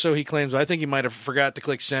us, or so he claims. But I think he might have forgot to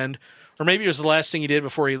click send. Or maybe it was the last thing he did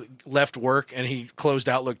before he left work and he closed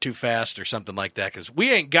Outlook too fast or something like that, because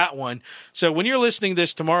we ain't got one. So when you're listening to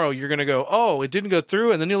this tomorrow, you're going to go, oh, it didn't go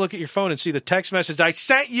through, and then you'll look at your phone and see the text message I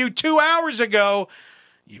sent you 2 hours ago.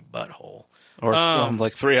 You butthole. Or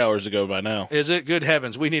like 3 hours ago by now. Is it? Good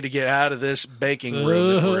heavens. We need to get out of this baking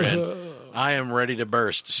room that we're in. I am ready to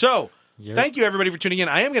burst. So thank you, everybody, for tuning in.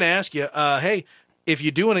 I am going to ask you, hey, if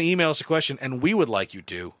you do want to email us a question, and we would like you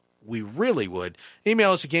to, we really would.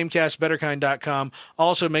 Email us at gamecastbetterkind.com.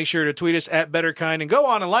 Also, make sure to tweet us at betterkind and go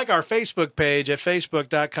on and like our Facebook page at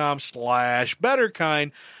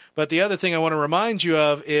facebook.com/betterkind. But the other thing I want to remind you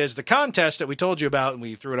of is the contest that we told you about, and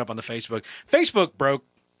we threw it up on the Facebook. Facebook broke.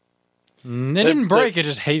 It didn't break. It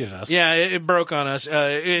just hated us. Yeah, it broke on us.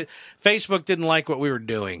 Facebook didn't like what we were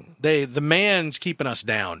doing. The man's keeping us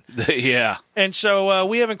down. Yeah. And so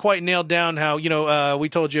we haven't quite nailed down how, we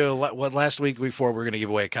told you last week before we're going to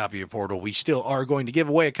give away a copy of Portal. We still are going to give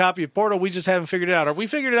away a copy of Portal. We just haven't figured it out. Have we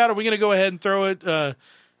figured it out? Are we going to go ahead and throw it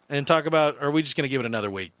and talk about, or are we just going to give it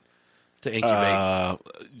another week to incubate?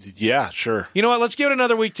 Yeah, sure. You know what? Let's give it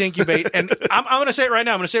another week to incubate. And I'm going to say it right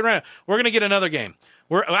now. We're going to get another game.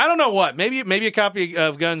 I don't know what. Maybe a copy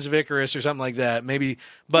of Guns of Icarus or something like that. Maybe,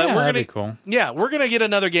 but Yeah, we're that'd gonna be cool. Yeah, we're gonna get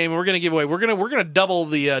another game. And we're gonna give away. We're gonna double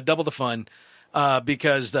the fun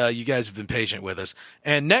because you guys have been patient with us.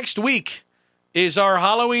 And next week is our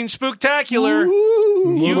Halloween spooktacular.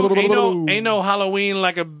 Ain't no Halloween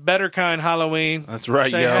like a better kind Halloween. That's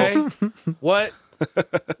right, Say, yo. hey, what?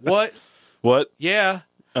 What? Yeah.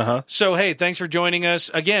 Uh-huh. So, hey, thanks for joining us.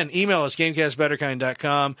 Again, email us,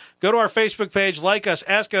 gamecastbetterkind.com. Go to our Facebook page, like us,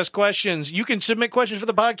 ask us questions. You can submit questions for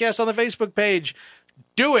the podcast on the Facebook page.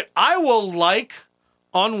 Do it. I will like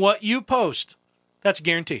on what you post. That's a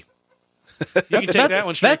guarantee. You can take that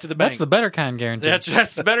one straight to the bank. That's the better kind guarantee.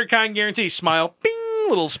 That's the better kind guarantee. Smile, bing,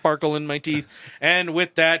 little sparkle in my teeth. And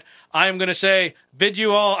with that, I'm going to bid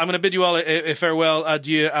you all a farewell,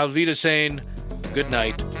 adieu, Alvida saying good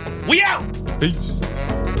night. We out! Peace.